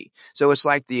emergency. So it's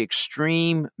like the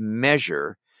extreme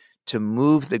measure to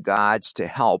move the gods to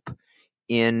help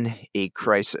in a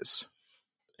crisis.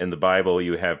 In the Bible,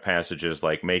 you have passages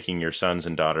like making your sons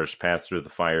and daughters pass through the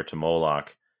fire to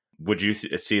Moloch. Would you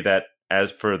see that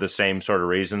as for the same sort of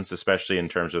reasons, especially in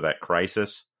terms of that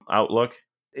crisis outlook?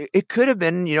 It could have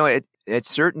been, at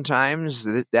certain times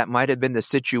that might have been the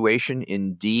situation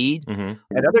indeed.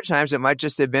 Mm-hmm. At other times, it might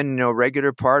just have been,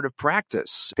 regular part of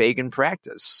practice, pagan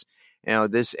practice.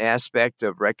 This aspect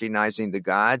of recognizing the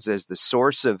gods as the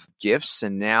source of gifts,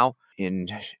 and now in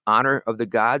honor of the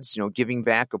gods, giving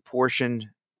back a portion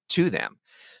to them.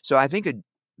 So I think it'd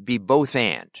be both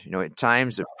and, at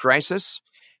times of crisis,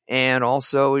 and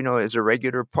also, as a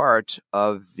regular part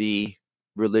of the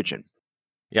religion.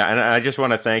 Yeah, and I just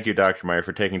want to thank you, Dr. Meyer,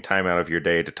 for taking time out of your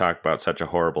day to talk about such a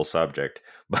horrible subject.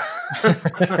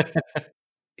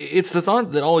 It's the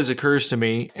thought that always occurs to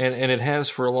me, and it has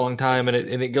for a long time, and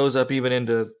it goes up even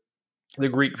into the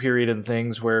Greek period and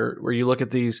things where you look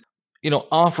at these,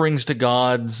 offerings to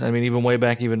gods. I mean, even way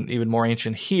back, even more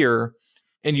ancient here,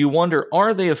 and you wonder,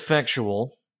 are they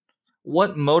effectual?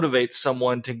 What motivates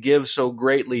someone to give so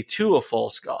greatly to a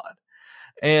false god?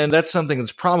 And that's something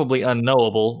that's probably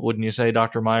unknowable, wouldn't you say,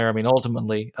 Dr. Meyer? I mean,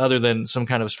 ultimately, other than some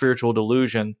kind of spiritual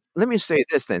delusion. Let me say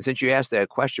this then, since you asked that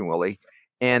question, Willie.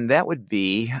 And that would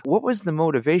be, what was the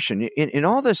motivation? In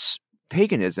all this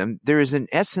paganism, there is in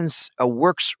essence a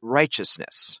works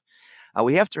righteousness.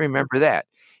 We have to remember that.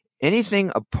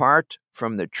 Anything apart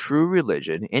from the true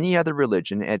religion, any other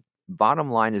religion, at bottom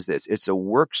line is this: it's a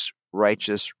works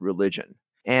righteous religion.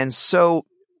 And so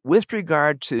with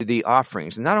regard to the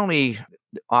offerings, not only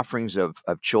the offerings of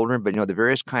children, but the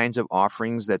various kinds of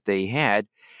offerings that they had,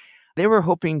 they were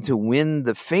hoping to win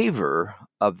the favor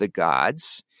of the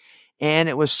gods. And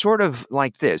it was sort of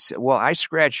like this: well, I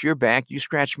scratch your back, you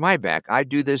scratch my back. I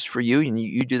do this for you, and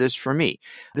you do this for me.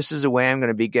 This is the way I'm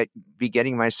going to be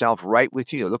getting myself right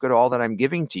with you. Look at all that I'm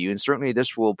giving to you, and certainly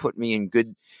this will put me in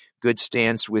good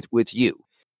stance with you.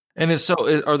 And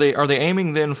are they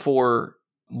aiming then for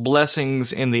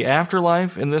blessings in the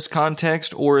afterlife in this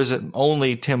context, or is it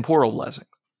only temporal blessings?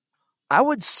 I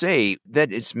would say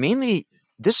that it's mainly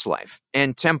this life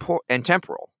and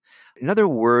temporal. In other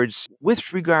words,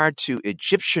 with regard to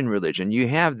Egyptian religion, you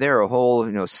have there a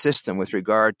whole system with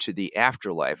regard to the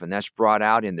afterlife, and that's brought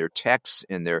out in their texts,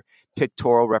 in their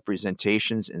pictorial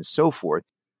representations, and so forth.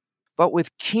 But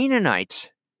with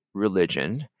Canaanite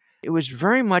religion, it was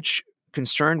very much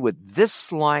concerned with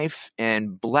this life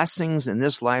and blessings in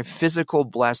this life, physical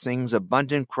blessings,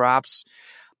 abundant crops,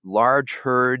 large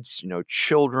herds,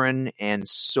 children, and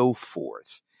so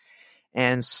forth.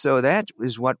 And so that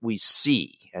is what we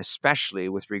see, especially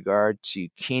with regard to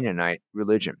Canaanite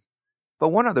religion.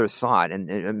 But one other thought,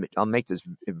 and I'll make this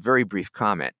a very brief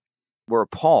comment. We're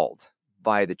appalled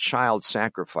by the child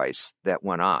sacrifice that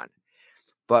went on.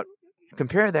 But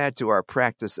compare that to our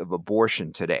practice of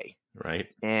abortion today. Right.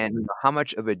 And how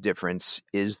much of a difference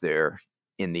is there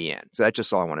in the end? So that's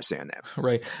just all I want to say on that.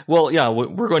 Right. Well, yeah,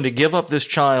 we're going to give up this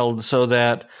child so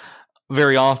that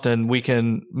very often we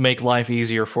can make life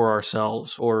easier for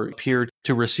ourselves or appear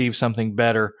to receive something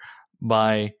better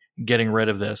by getting rid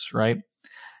of this, right?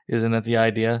 Isn't that the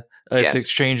idea? It's Yes.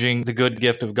 exchanging the good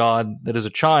gift of God that is a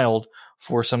child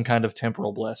for some kind of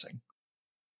temporal blessing.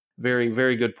 Very,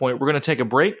 very good point. We're going to take a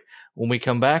break. When we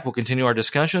come back, we'll continue our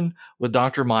discussion with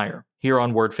Dr. Meyer here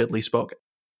on Word Fitly Spoken.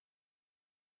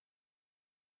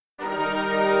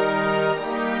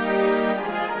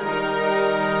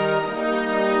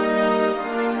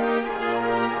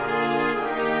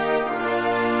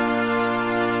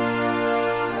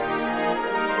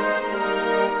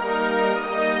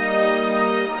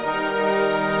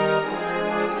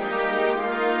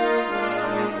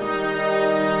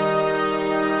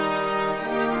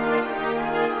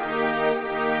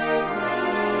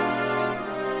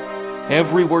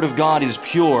 Every word of God is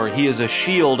pure. He is a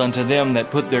shield unto them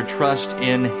that put their trust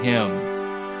in Him.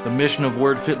 The mission of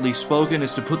Word Fitly Spoken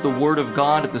is to put the Word of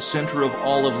God at the center of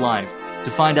all of life.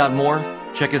 To find out more,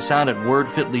 check us out at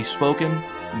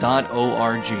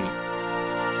wordfitlyspoken.org.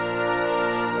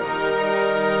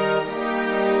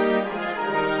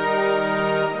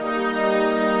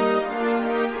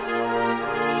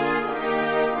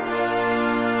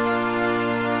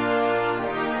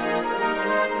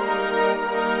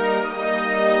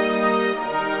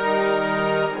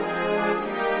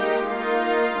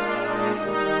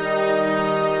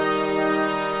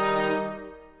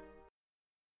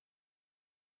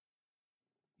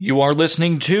 You are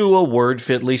listening to A Word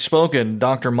Fitly Spoken.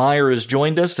 Dr. Meyer has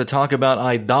joined us to talk about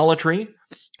idolatry,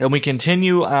 and we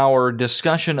continue our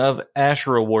discussion of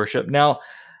Asherah worship. Now,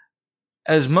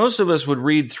 as most of us would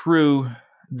read through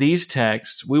these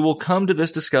texts, we will come to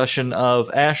this discussion of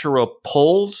Asherah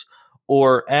poles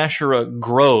or Asherah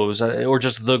groves, or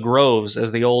just the groves,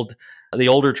 as the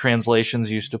older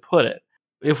translations used to put it.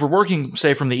 If we're working,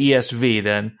 say, from the ESV,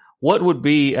 then what would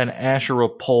be an Asherah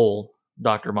pole,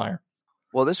 Dr. Meyer?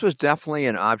 Well, this was definitely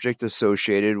an object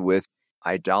associated with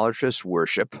idolatrous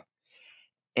worship,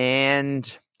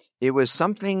 and it was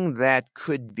something that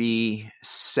could be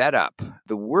set up.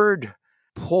 The word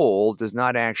pole does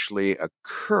not actually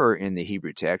occur in the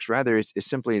Hebrew text. Rather, it's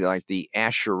simply like the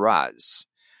Asherahs.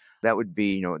 That would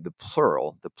be, the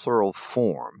plural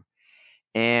form.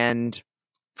 And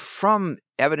from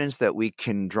evidence that we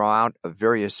can draw out of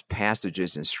various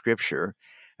passages in Scripture,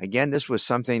 again, this was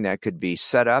something that could be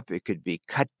set up. It could be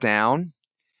cut down.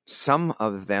 Some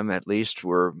of them, at least,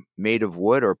 were made of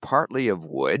wood or partly of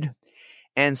wood.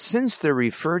 And since they're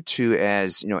referred to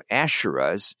as,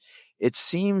 Asherahs, it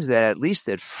seems that at least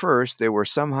at first they were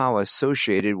somehow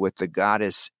associated with the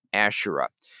goddess Asherah.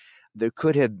 There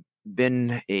could have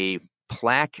been a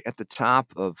plaque at the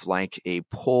top of like a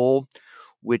pole,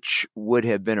 which would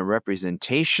have been a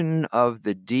representation of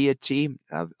the deity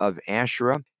of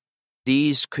Asherah.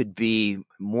 These could be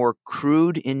more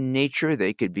crude in nature.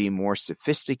 They could be more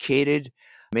sophisticated.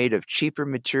 made of cheaper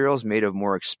materials, made of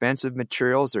more expensive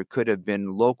materials. There could have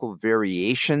been local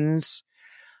variations.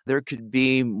 There could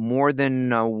be more than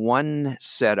one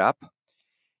setup.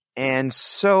 And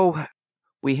so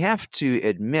we have to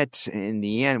admit, in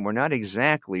the end, we're not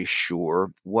exactly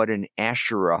sure what an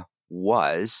Asherah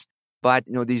was. But,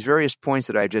 these various points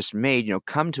that I just made,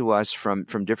 come to us from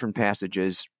different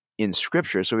passages in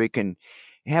Scripture, so we can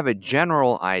have a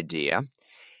general idea.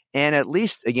 And at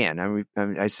least, again,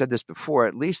 I said this before,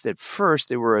 at least at first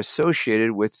they were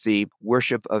associated with the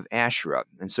worship of Asherah.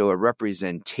 And so a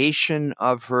representation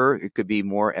of her, it could be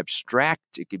more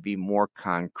abstract, it could be more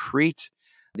concrete.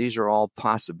 These are all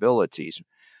possibilities.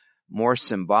 More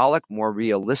symbolic, more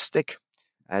realistic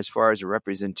as far as a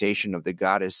representation of the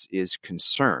goddess is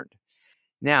concerned.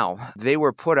 Now, they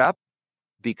were put up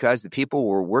because the people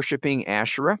were worshiping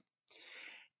Asherah,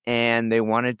 and they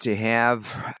wanted to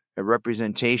have a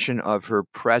representation of her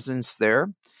presence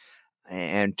there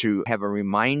and to have a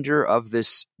reminder of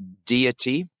this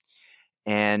deity,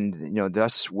 and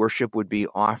thus worship would be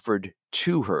offered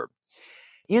to her.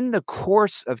 In the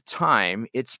course of time,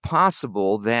 it's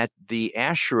possible that the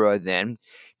Asherah then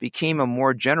became a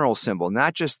more general symbol,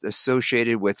 not just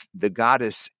associated with the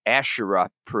goddess Asherah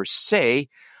per se,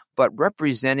 but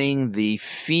representing the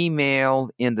female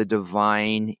in the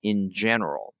divine in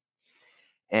general.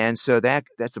 And so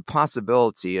that's a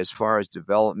possibility as far as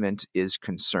development is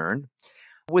concerned.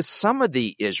 With some of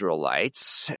the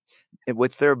Israelites,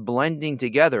 with their blending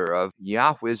together of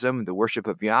Yahwism, the worship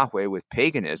of Yahweh, with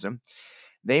paganism,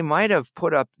 they might have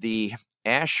put up the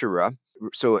Asherah,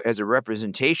 so as a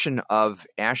representation of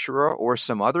Asherah or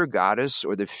some other goddess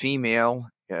or the female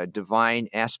divine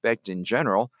aspect in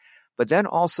general, but then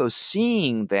also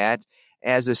seeing that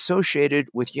as associated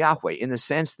with Yahweh, in the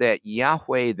sense that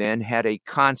Yahweh then had a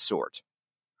consort,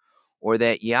 or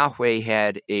that Yahweh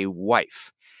had a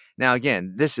wife. Now,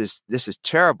 again, this is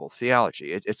terrible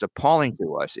theology. It's appalling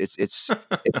to us. It's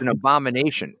an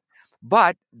abomination.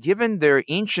 But given their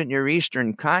ancient Near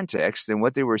Eastern context and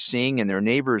what they were seeing in their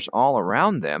neighbors all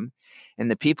around them, and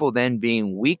the people then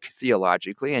being weak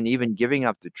theologically and even giving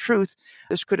up the truth,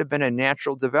 this could have been a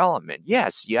natural development.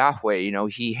 Yes, Yahweh,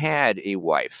 he had a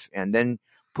wife, and then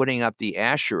putting up the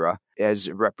Asherah as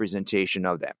a representation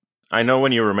of that. I know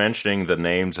when you were mentioning the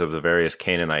names of the various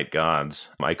Canaanite gods,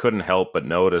 I couldn't help but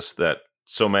notice that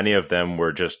so many of them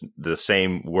were just the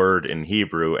same word in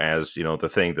Hebrew as, the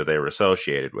thing that they were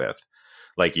associated with,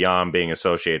 like Yam being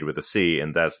associated with the sea,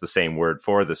 and that's the same word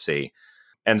for the sea.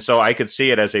 And so I could see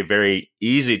it as a very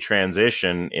easy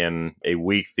transition in a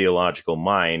weak theological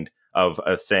mind of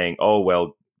saying, oh,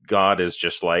 well, God is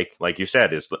just like you said,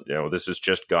 this is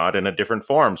just God in a different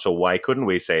form. So why couldn't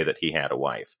we say that he had a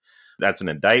wife? That's an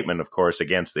indictment, of course,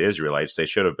 against the Israelites. They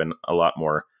should have been a lot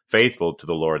more faithful to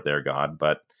the Lord their God,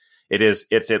 but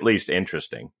it's at least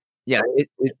interesting. Yeah,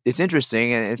 it's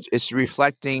interesting, and it's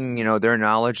reflecting, their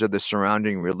knowledge of the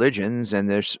surrounding religions, and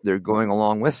they're going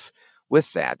along with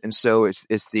that. And so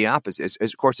it's the opposite.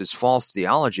 Of course, it's false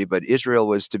theology, but Israel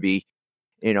was to be,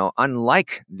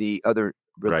 unlike the other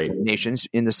nations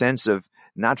in the sense of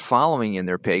not following in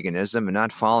their paganism and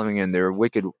not following in their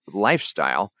wicked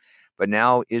lifestyle. But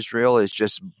now Israel is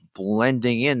just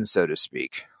blending in, so to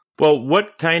speak. Well,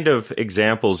 what kind of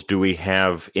examples do we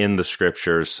have in the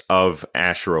scriptures of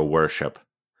Asherah worship?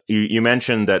 You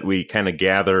mentioned that we kind of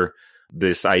gather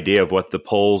this idea of what the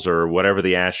poles or whatever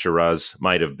the Asherahs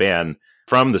might have been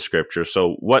from the scripture.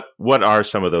 So what are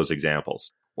some of those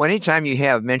examples? Well, anytime you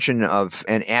have mention of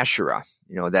an Asherah,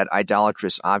 that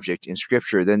idolatrous object in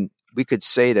scripture, then we could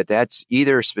say that that's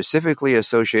either specifically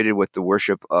associated with the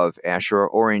worship of Asherah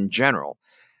or in general,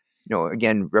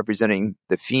 again, representing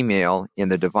the female in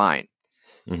the divine.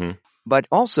 Mm-hmm. But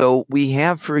also we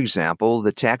have, for example,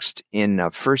 the text in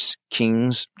 1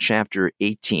 Kings chapter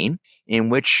 18, in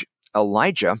which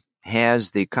Elijah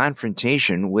has the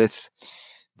confrontation with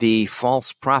the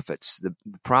false prophets, the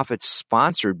prophets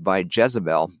sponsored by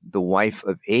Jezebel, the wife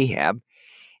of Ahab.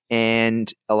 And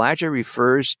Elijah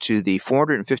refers to the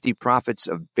 450 prophets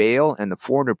of Baal and the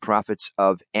 400 prophets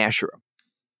of Asherah.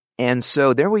 And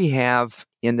so there we have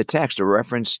in the text a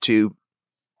reference to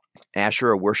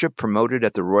Asherah worship promoted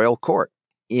at the royal court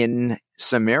in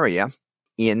Samaria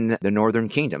in the northern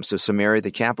kingdom. So Samaria,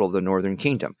 the capital of the northern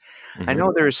kingdom. Mm-hmm. I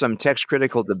know there is some text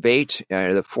critical debate,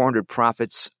 the 400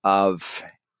 prophets of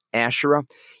Asherah,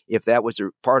 if that was a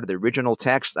part of the original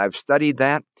text. I've studied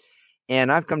that. And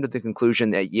I've come to the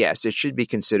conclusion that, yes, it should be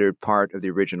considered part of the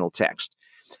original text.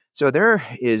 So there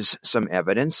is some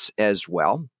evidence as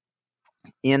well.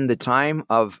 In the time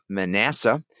of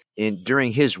Manasseh,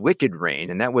 during his wicked reign,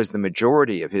 and that was the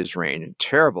majority of his reign, a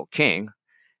terrible king,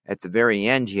 At the very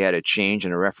end, he had a change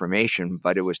and a reformation,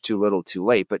 but it was too little too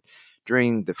late. But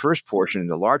during the first portion,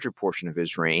 the larger portion of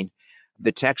his reign,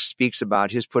 the text speaks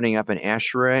about his putting up an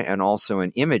Asherah and also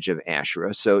an image of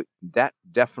Asherah. So that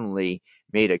definitely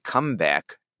made a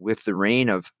comeback with the reign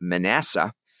of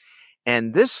Manasseh.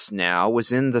 And this now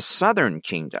was in the southern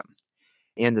kingdom,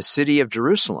 in the city of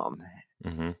Jerusalem.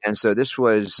 Mm-hmm. And so this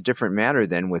was a different matter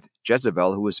than with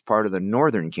Jezebel, who was part of the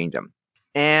northern kingdom.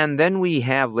 And then we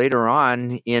have later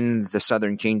on in the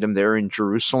southern kingdom there in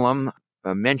Jerusalem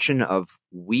a mention of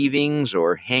weavings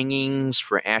or hangings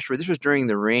for Asherah. This was during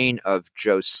the reign of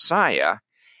Josiah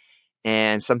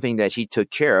and something that he took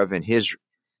care of in his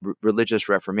religious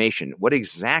reformation. What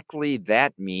exactly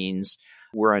that means,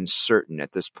 we're uncertain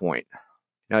at this point.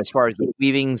 Now, as far as the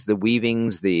weavings,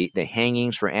 the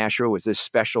hangings for Asherah, was this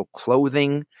special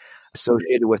clothing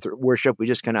associated with worship? We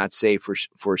just cannot say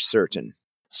for certain.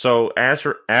 So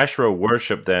Asherah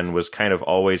worship then was kind of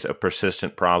always a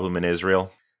persistent problem in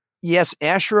Israel? Yes,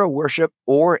 Asherah worship,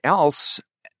 or else,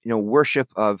 worship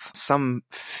of some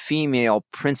female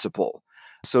principle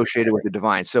associated with the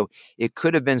divine. So it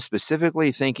could have been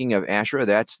specifically thinking of Asherah.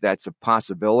 That's a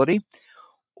possibility.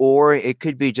 Or it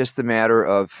could be just a matter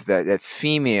of that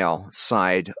female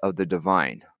side of the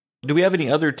divine. Do we have any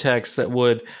other texts that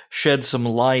would shed some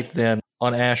light then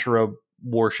on Asherah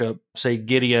worship, say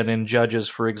Gideon and Judges,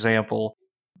 for example?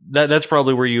 That's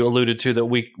probably where you alluded to that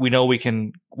we know we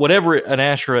can, whatever an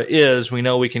Asherah is, we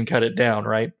know we can cut it down,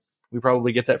 right? We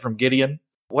probably get that from Gideon.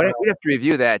 We'd have to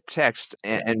review that text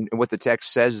and what the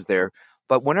text says there.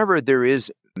 But whenever there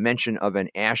is mention of an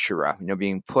Asherah,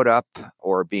 being put up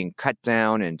or being cut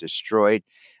down and destroyed,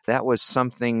 that was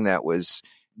something that was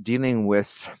dealing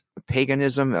with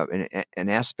paganism, an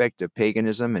aspect of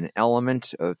paganism, an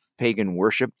element of pagan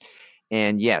worship.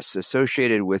 And yes,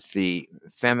 associated with the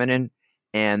feminine.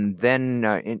 And then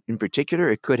in particular,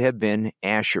 it could have been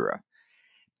Asherah.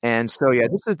 And so, yeah,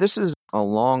 this is a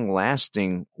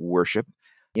long-lasting worship.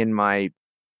 In my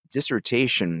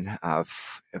dissertation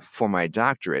for my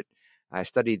doctorate, I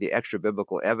studied the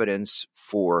extra-biblical evidence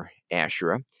for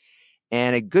Asherah.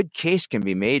 And a good case can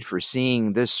be made for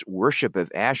seeing this worship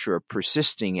of Asherah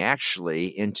persisting actually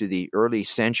into the early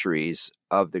centuries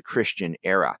of the Christian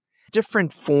era.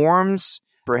 Different forms,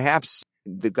 perhaps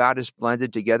the goddess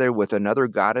blended together with another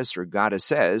goddess or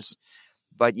goddesses.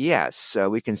 But yes,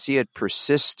 we can see it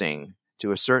persisting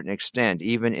to a certain extent,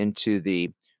 even into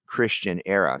the Christian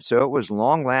era. So it was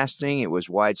long-lasting, it was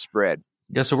widespread.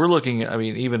 Yeah, so we're looking,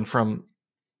 even from,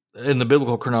 in the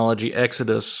biblical chronology,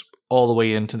 Exodus all the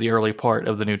way into the early part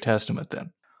of the New Testament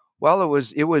then. Well,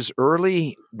 it was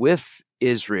early with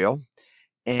Israel,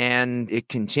 and it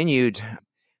continued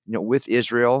with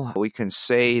Israel. We can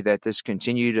say that this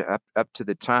continued up to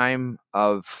the time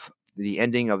of the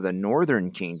ending of the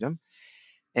northern kingdom.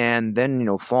 And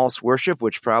then, false worship,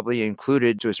 which probably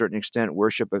included to a certain extent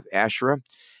worship of Asherah,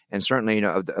 and certainly,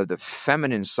 of the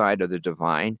feminine side of the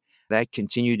divine, that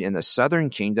continued in the southern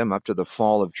kingdom up to the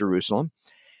fall of Jerusalem.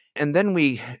 And then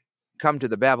we come to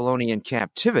the Babylonian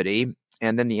captivity,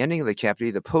 and then the ending of the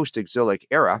captivity, the post-exilic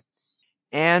era.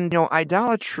 And,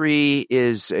 idolatry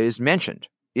is mentioned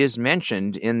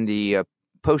in the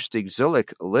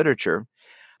post-exilic literature.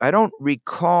 I don't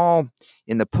recall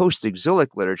in the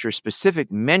post-exilic literature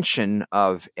specific mention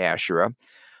of Asherah,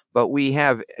 but we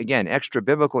have, again, extra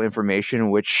biblical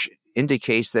information which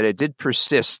indicates that it did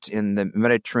persist in the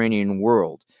Mediterranean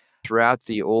world throughout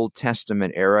the Old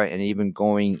Testament era and even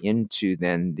going into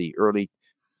then the early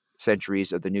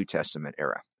centuries of the New Testament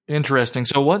era. Interesting.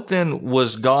 So what then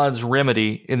was God's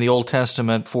remedy in the Old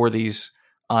Testament for these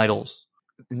idols?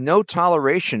 No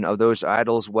toleration of those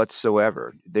idols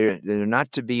whatsoever. They're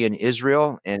not to be in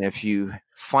Israel, and if you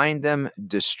find them,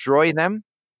 destroy them.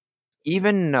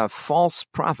 Even false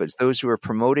prophets, those who are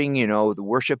promoting, the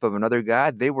worship of another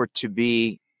god, they were to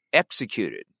be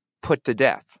executed, put to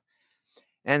death.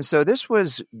 And so this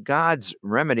was God's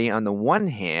remedy on the one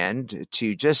hand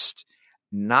to just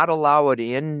not allow it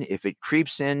in. If it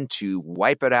creeps in, to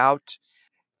wipe it out.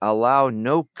 Allow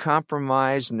no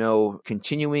compromise, no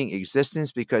continuing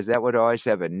existence, because that would always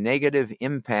have a negative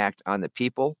impact on the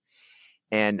people,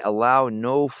 and allow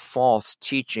no false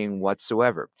teaching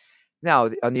whatsoever. Now,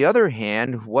 on the other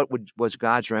hand, what was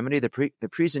God's remedy? The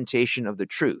presentation of the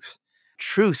truth.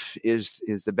 Truth is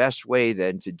the best way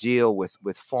then to deal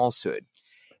with falsehood.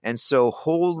 And so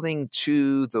holding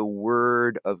to the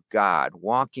word of God,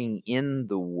 walking in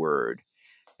the word,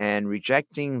 and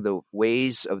rejecting the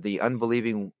ways of the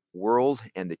unbelieving world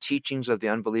and the teachings of the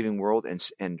unbelieving world,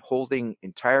 and holding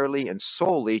entirely and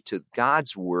solely to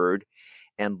God's word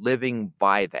and living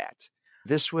by that.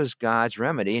 This was God's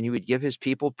remedy, and he would give his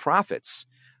people prophets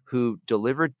who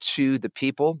delivered to the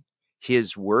people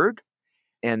his word.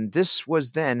 And this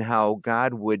was then how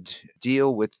God would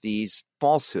deal with these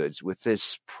falsehoods, with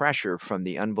this pressure from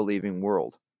the unbelieving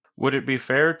world. Would it be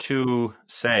fair to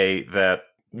say that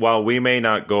while we may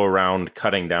not go around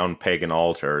cutting down pagan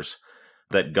altars,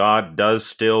 that God does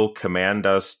still command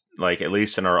us, like at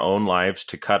least in our own lives,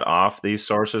 to cut off these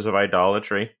sources of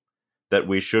idolatry? That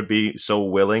we should be so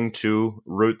willing to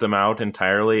root them out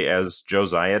entirely as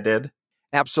Josiah did?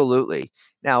 Absolutely.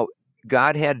 Now,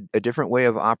 God had a different way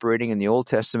of operating in the Old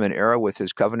Testament era with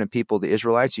his covenant people, the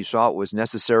Israelites. You saw it was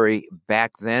necessary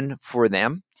back then for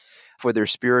them, for their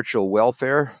spiritual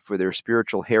welfare, for their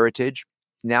spiritual heritage.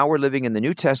 Now we're living in the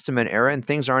New Testament era, and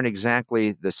things aren't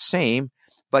exactly the same,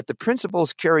 but the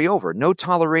principles carry over. No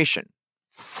toleration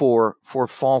for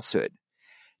falsehood,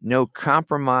 no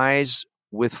compromise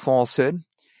with falsehood,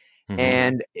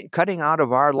 and cutting out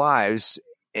of our lives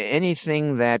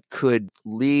anything that could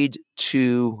lead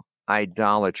to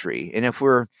idolatry. And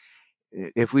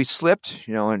if we slipped,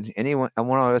 and one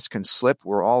of us can slip,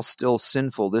 we're all still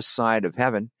sinful this side of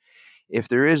heaven. If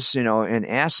there is, an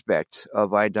aspect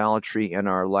of idolatry in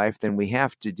our life, then we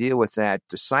have to deal with that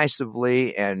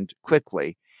decisively and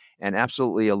quickly and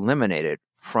absolutely eliminate it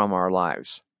from our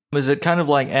lives. Is it kind of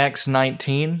like Acts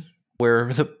 19,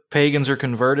 where the pagans are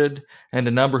converted and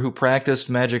a number who practiced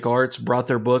magic arts brought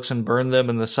their books and burned them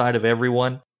in the sight of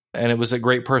everyone, and it was at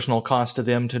great personal cost to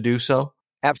them to do so?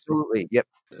 Absolutely, yep.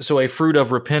 So a fruit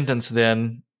of repentance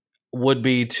then would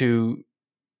be to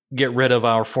get rid of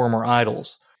our former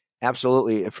idols.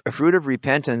 Absolutely. A fruit of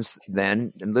repentance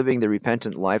then, and living the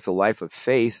repentant life, the life of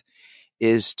faith,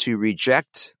 is to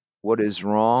reject what is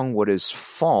wrong, what is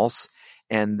false,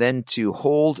 and then to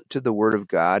hold to the word of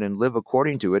God and live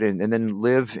according to it, and then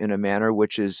live in a manner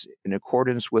which is in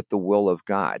accordance with the will of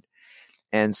God.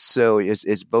 And so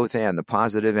it's both and the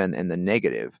positive and the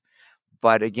negative.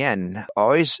 But again,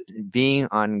 always being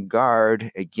on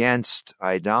guard against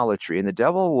idolatry. And the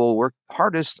devil will work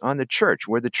hardest on the church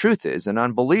where the truth is and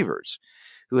on believers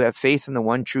who have faith in the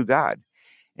one true God.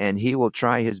 And he will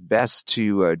try his best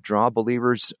to draw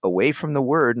believers away from the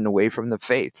word and away from the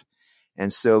faith.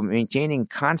 And so maintaining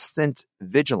constant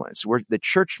vigilance. We're the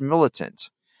church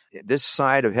militant. This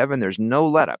side of heaven, there's no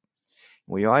let up.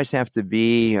 We always have to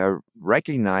be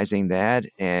recognizing that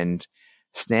and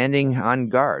standing on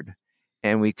guard.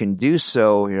 And we can do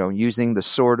so, using the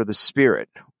sword of the Spirit,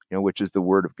 which is the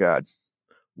Word of God.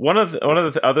 One of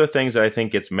the other things that I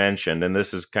think gets mentioned, and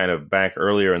this is kind of back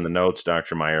earlier in the notes,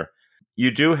 Dr. Meyer,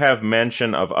 you do have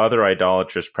mention of other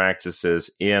idolatrous practices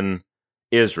in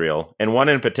Israel, and one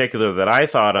in particular that I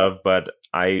thought of, but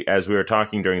as we were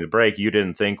talking during the break, you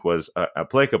didn't think was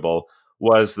applicable,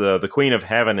 was the Queen of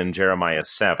Heaven in Jeremiah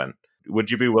 7.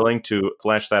 Would you be willing to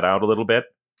flesh that out a little bit?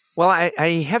 Well, I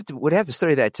would have to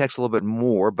study that text a little bit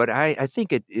more, but I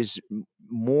think it is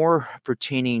more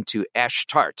pertaining to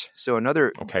Ashtart, so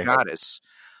another goddess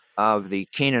of the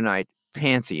Canaanite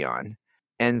pantheon.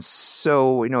 And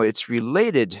so, it's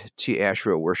related to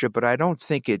Asherah worship, but I don't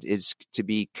think it is to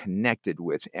be connected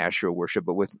with Asherah worship,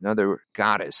 but with another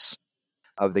goddess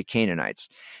of the Canaanites.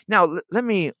 Now, let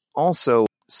me also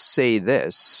say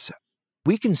this.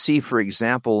 We can see, for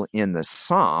example, in the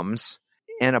Psalms,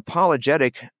 an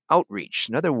apologetic outreach.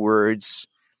 In other words,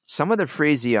 some of the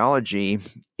phraseology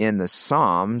in the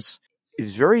Psalms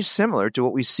is very similar to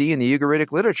what we see in the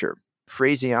Ugaritic literature.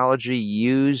 Phraseology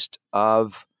used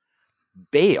of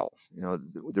Baal,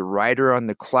 the rider on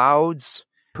the clouds,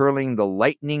 hurling the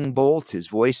lightning bolt, his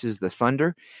voice is the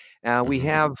thunder. We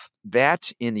have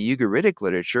that in the Ugaritic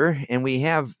literature, and we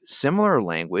have similar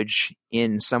language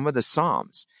in some of the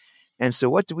Psalms. And so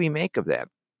what do we make of that?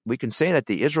 We can say that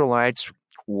the Israelites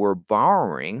were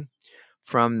borrowing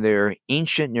from their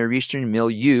ancient Near Eastern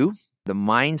milieu, the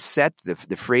mindset,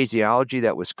 the phraseology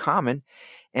that was common,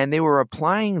 and they were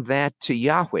applying that to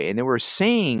Yahweh. And they were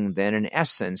saying then, in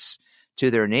essence, to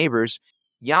their neighbors,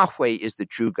 Yahweh is the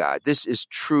true God. This is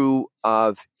true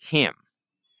of him.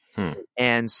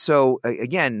 And so,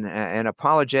 again, an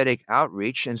apologetic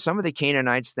outreach. And some of the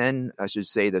Canaanites then, I should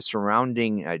say, the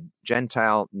surrounding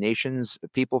Gentile nations,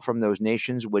 people from those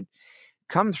nations would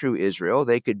come through Israel.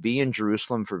 They could be in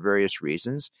Jerusalem for various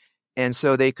reasons. And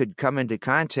so they could come into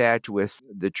contact with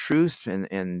the truth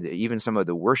and even some of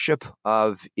the worship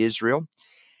of Israel.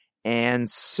 And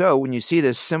so when you see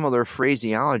this similar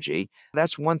phraseology,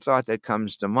 that's one thought that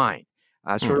comes to mind,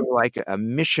 sort of like a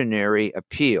missionary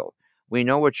appeal. We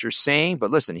know what you're saying,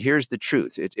 but listen, here's the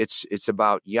truth. It's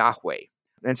about Yahweh.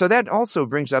 And so that also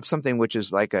brings up something which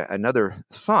is like another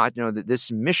thought,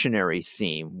 this missionary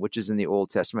theme, which is in the Old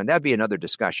Testament. That'd be another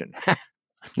discussion.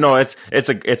 No, it's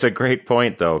a great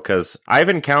point though, because I've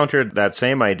encountered that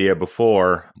same idea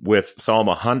before with Psalm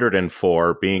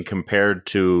 104 being compared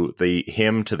to the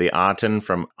hymn to the Aten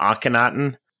from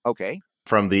Akhenaten Okay.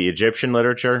 from the Egyptian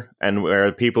literature, and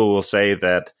where people will say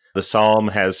that the psalm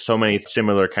has so many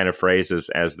similar kind of phrases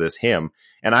as this hymn.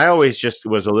 And I always just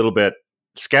was a little bit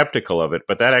skeptical of it,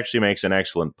 but that actually makes an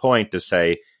excellent point to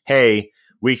say, hey,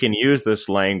 we can use this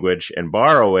language and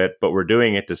borrow it, but we're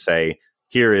doing it to say,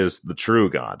 here is the true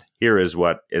God. Here is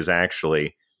what is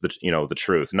actually the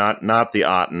truth, not the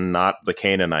Aten, not the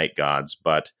Canaanite gods,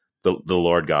 but the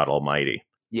Lord God Almighty.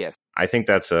 Yes. I think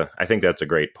that's a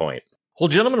great point. Well,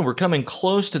 gentlemen, we're coming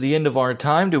close to the end of our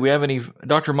time.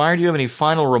 Dr. Meyer, do you have any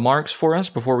final remarks for us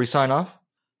before we sign off?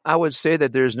 I would say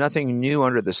that there's nothing new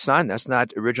under the sun. That's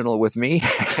not original with me.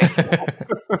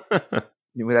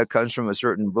 That comes from a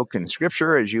certain book in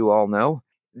Scripture, as you all know.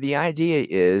 The idea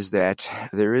is that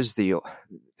there is the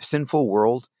sinful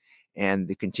world and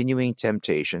the continuing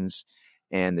temptations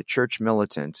and the church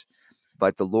militant,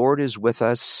 but the Lord is with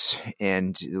us,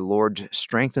 and the Lord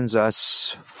strengthens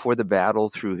us for the battle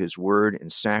through his word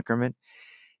and sacrament.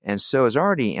 And so, as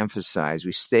already emphasized,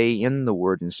 we stay in the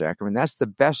word and sacrament. That's the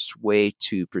best way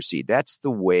to proceed. That's the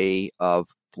way of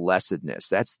blessedness.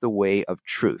 That's the way of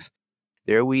truth.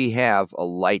 There we have a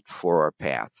light for our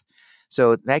path.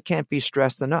 So that can't be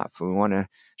stressed enough. We want to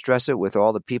stress it with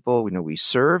all the people we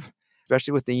serve,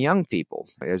 especially with the young people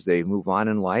as they move on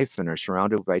in life and are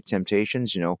surrounded by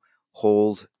temptations,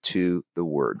 hold to the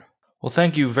word. Well,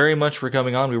 thank you very much for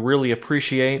coming on. We really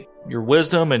appreciate your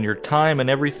wisdom and your time and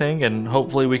everything, and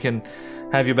hopefully we can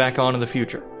have you back on in the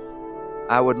future.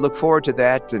 I would look forward to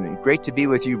that, and great to be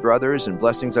with you, brothers, and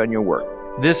blessings on your work.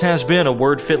 This has been A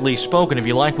Word Fitly Spoken. If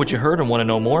you like what you heard and want to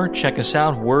know more, check us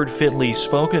out,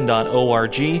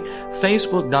 wordfitlyspoken.org,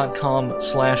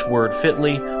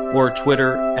 facebook.com/wordfitly, or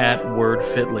Twitter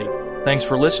 @wordfitly. Thanks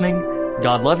for listening.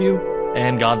 God love you,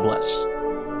 and God bless.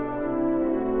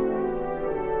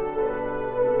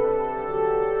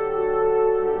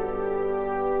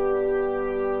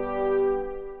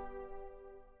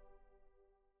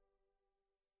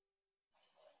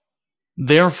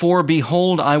 Therefore,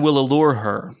 behold, I will allure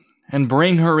her, and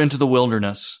bring her into the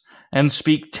wilderness, and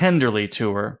speak tenderly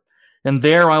to her. And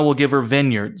there I will give her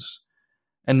vineyards,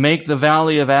 and make the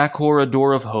valley of Achor a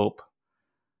door of hope.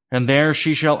 And there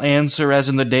she shall answer as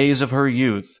in the days of her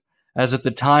youth, as at the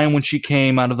time when she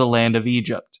came out of the land of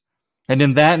Egypt. And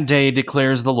in that day,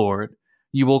 declares the Lord,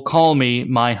 you will call me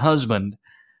my husband,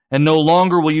 and no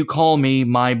longer will you call me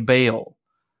my Baal.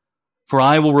 For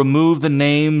I will remove the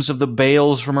names of the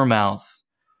Baals from her mouth,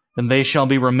 and they shall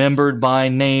be remembered by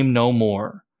name no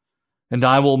more. And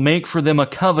I will make for them a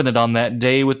covenant on that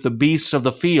day with the beasts of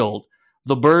the field,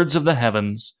 the birds of the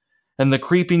heavens, and the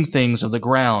creeping things of the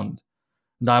ground.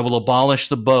 And I will abolish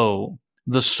the bow,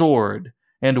 the sword,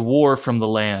 and war from the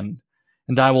land.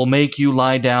 And I will make you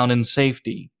lie down in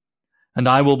safety. And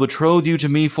I will betroth you to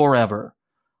me forever.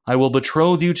 I will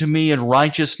betroth you to me in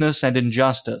righteousness and in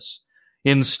justice,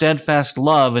 in steadfast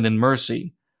love and in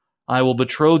mercy. I will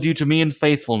betroth you to me in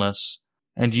faithfulness,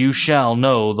 and you shall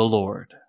know the Lord.